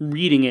wasn't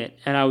reading it,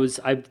 and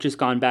I've just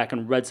gone back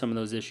and read some of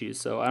those issues.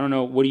 So I don't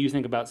know. What do you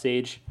think about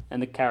Sage and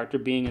the character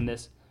being in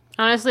this?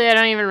 Honestly, I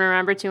don't even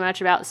remember too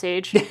much about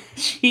Sage.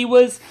 She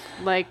was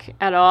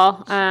at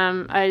all.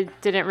 I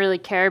didn't really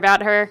care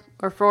about her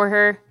or for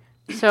her,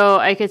 so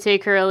I could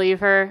take her or leave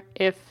her.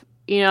 If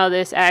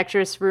this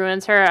actress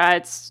ruins her,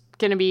 it's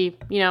gonna be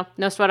no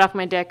sweat off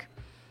my dick.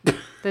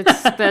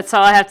 That's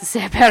all I have to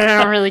say about it.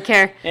 I don't really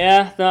care.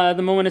 Yeah,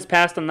 the moment has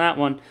passed on that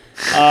one.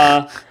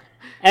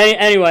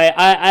 Anyway,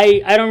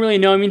 I don't really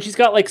know. I mean, she's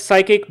got like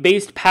psychic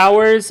based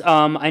powers.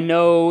 I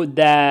know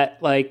that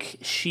like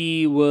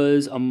she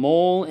was a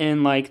mole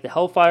in like the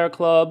Hellfire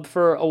Club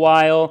for a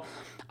while.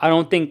 I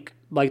don't think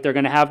like they're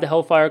gonna have the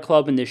Hellfire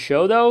Club in this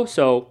show though.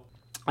 So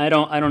I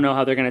don't know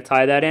how they're gonna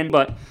tie that in,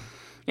 but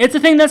it's a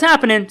thing that's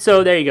happening.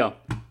 So there you go.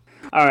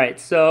 All right,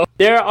 so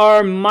there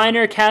are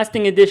minor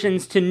casting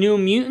additions to New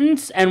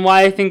Mutants, and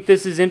why I think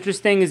this is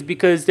interesting is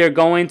because they're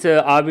going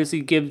to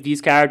obviously give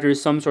these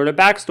characters some sort of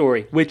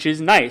backstory, which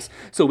is nice.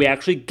 So we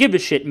actually give a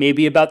shit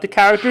maybe about the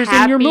characters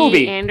in your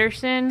movie. Happy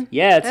Anderson?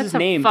 Yeah, it's his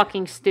name. That's a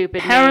fucking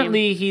stupid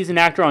Apparently, name. he's an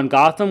actor on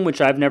Gotham,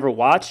 which I've never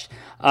watched.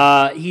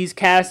 He's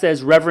cast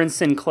as Reverend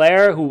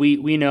Sinclair, who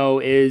we know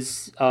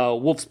is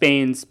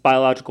Wolfsbane's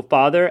biological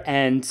father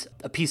and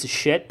a piece of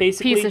shit,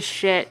 basically. Piece of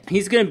shit.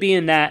 He's going to be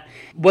in that.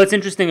 What's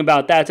interesting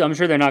about that, so I'm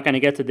sure they're not going to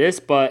get to this,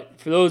 but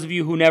for those of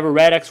you who never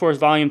read X-Force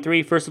Volume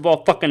 3, first of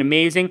all, fucking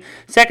amazing.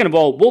 Second of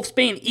all,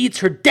 Wolfsbane eats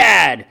her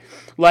dad.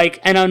 Like,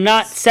 and a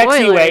not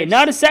sexy way,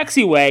 not a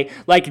sexy way,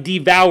 like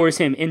devours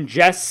him,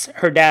 ingests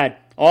her dad.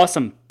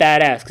 Awesome,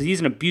 badass, because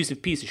he's an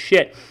abusive piece of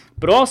shit.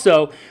 But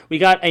also, we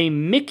got a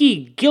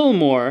Mickey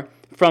Gilmore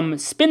from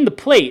Spin the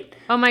Plate.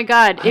 Oh my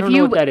god,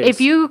 if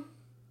you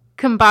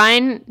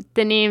combine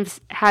the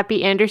names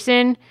Happy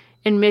Anderson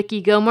and Mickey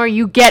Gilmore,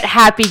 you get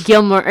Happy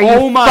Gilmore. Are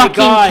you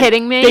fucking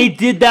kidding me? They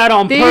did that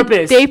on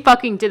purpose. They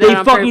fucking did that on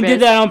purpose. They fucking did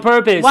that on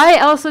purpose. Why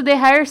else would they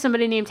hire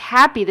somebody named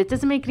Happy? That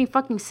doesn't make any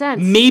fucking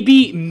sense.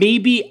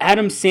 Maybe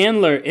Adam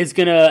Sandler is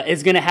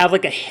gonna have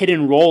like a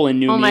hidden role in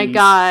New Mutants. Oh my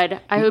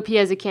god, I hope he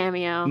has a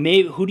cameo.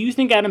 Who do you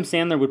think Adam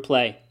Sandler would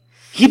play?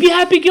 He'd be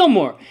Happy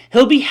Gilmore.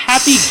 He'll be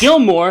Happy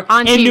Gilmore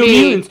on in TV. New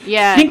Mutants.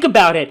 Yeah. Think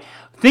about it.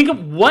 Think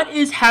of what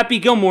is Happy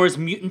Gilmore's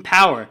mutant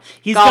power.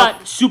 He's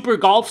got super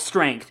golf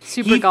strength.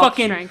 Strength.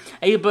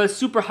 But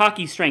super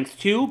hockey strength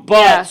too,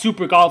 but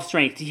super golf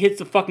strength. He hits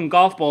the fucking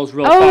golf balls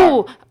real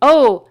far.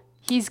 Oh,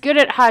 he's good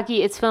at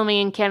hockey. It's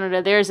filming in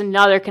Canada. There's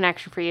another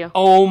connection for you.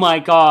 Oh my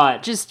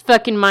god. Just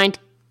fucking mind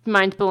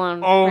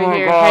blown. Oh right my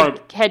here.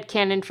 God. Head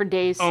cannon for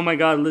days. Oh my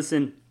god,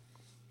 listen.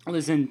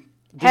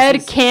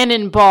 Head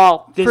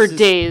cannonball for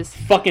days.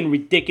 Fucking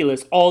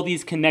ridiculous. All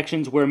these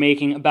connections we're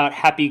making about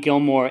Happy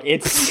Gilmore.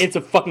 It's a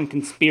fucking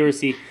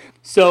conspiracy.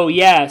 So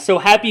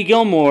Happy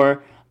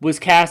Gilmore was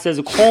cast as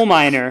a coal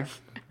miner.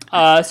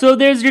 So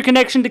there's your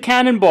connection to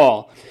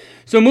Cannonball.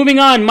 So moving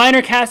on,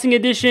 minor casting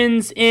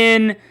additions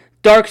in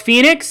Dark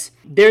Phoenix.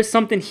 There's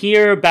something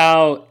here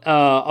about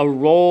a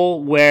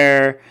role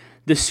where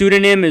the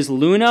pseudonym is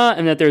Luna,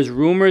 and that there's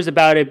rumors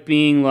about it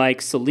being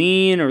like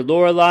Celine or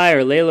Lorelei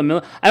or Layla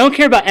Miller. I don't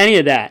care about any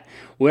of that.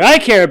 What I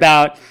care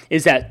about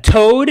is that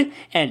Toad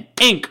and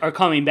Ink are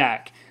coming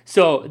back.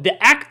 So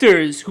the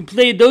actors who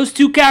played those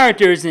two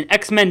characters in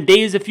X-Men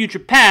Days of Future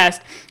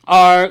Past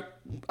are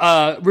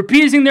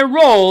reprising their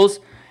roles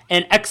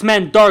in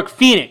X-Men Dark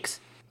Phoenix.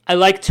 I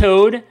like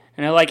Toad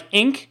and I like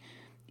Ink.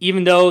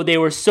 Even though they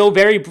were so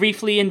very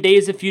briefly in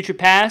Days of Future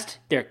Past,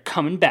 they're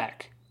coming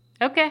back.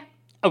 Okay.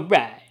 All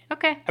right.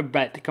 Okay. All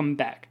right, they're coming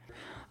back.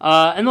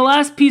 And the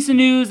last piece of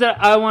news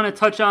that I want to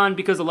touch on,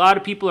 because a lot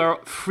of people are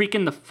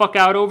freaking the fuck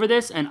out over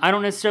this, and I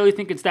don't necessarily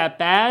think it's that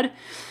bad.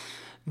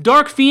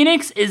 Dark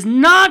Phoenix is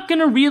not going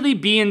to really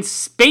be in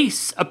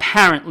space,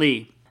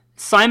 apparently.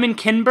 Simon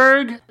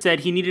Kinberg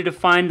said he needed to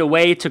find a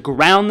way to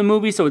ground the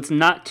movie so it's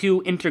not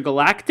too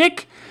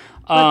intergalactic.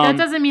 But that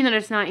doesn't mean that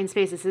it's not in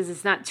space. It says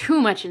it's not too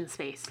much in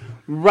space.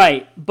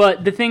 Right.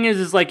 But the thing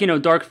is like,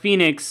 Dark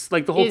Phoenix,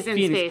 like the whole is in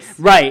Phoenix. Space.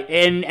 Right.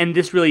 And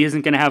this really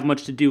isn't going to have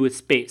much to do with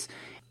space.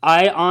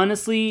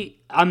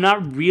 I'm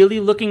not really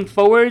looking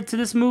forward to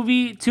this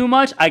movie too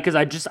much because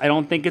I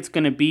don't think it's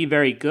going to be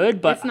very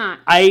good. But it's not.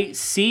 I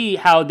see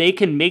how they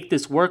can make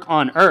this work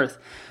on Earth.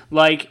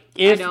 Like,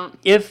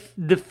 if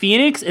the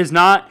Phoenix is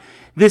not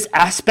this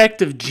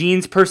aspect of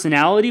Jean's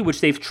personality,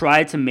 which they've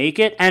tried to make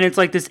it, and it's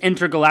like this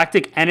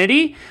intergalactic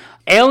entity,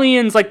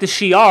 aliens like the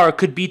Shi'ar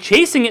could be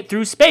chasing it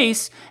through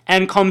space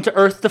and come to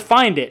Earth to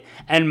find it.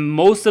 And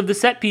most of the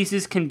set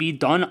pieces can be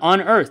done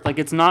on Earth. Like,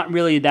 it's not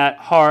really that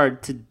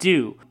hard to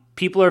do.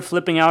 People are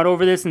flipping out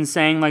over this and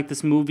saying, like,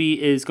 this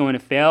movie is going to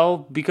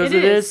fail because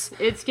of this.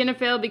 It's going to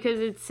fail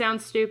because it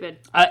sounds stupid.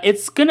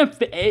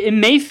 It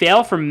may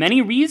fail for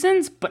many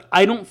reasons, but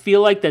I don't feel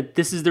like that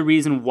this is the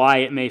reason why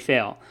it may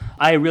fail.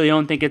 I really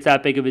don't think it's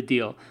that big of a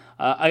deal.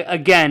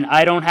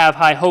 I don't have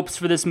high hopes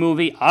for this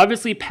movie.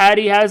 Obviously,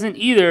 Patty hasn't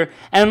either,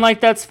 and, like,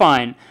 that's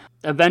fine.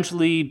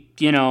 Eventually,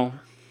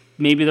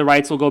 maybe the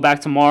rights will go back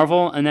to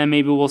Marvel, and then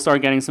maybe we'll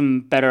start getting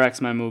some better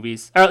X-Men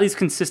movies. Or at least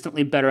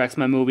consistently better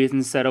X-Men movies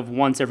instead of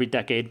once every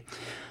decade.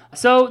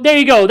 So, there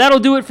you go. That'll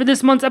do it for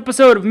this month's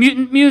episode of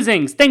Mutant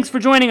Musings. Thanks for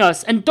joining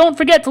us. And don't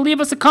forget to leave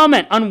us a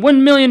comment on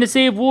 1 Million to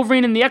Save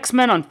Wolverine and the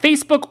X-Men on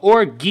Facebook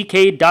or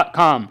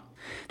Geekade.com.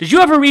 Did you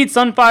ever read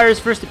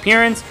Sunfire's first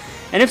appearance?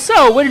 And if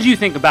so, what did you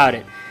think about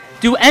it?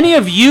 Do any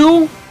of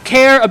you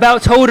care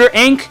about Toad or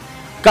Ink?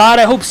 God,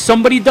 I hope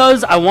somebody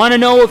does. I want to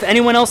know if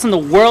anyone else in the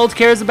world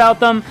cares about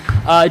them.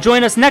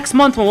 Join us next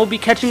month when we'll be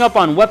catching up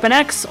on Weapon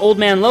X, Old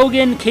Man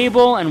Logan,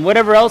 Cable, and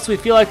whatever else we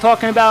feel like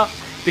talking about,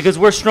 because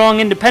we're strong,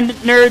 independent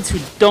nerds who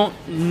don't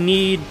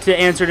need to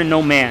answer to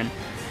no man.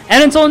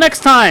 And until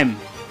next time,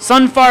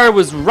 Sunfire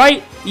was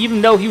right,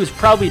 even though he was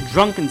probably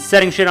drunk and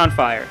setting shit on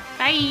fire.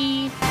 Bye!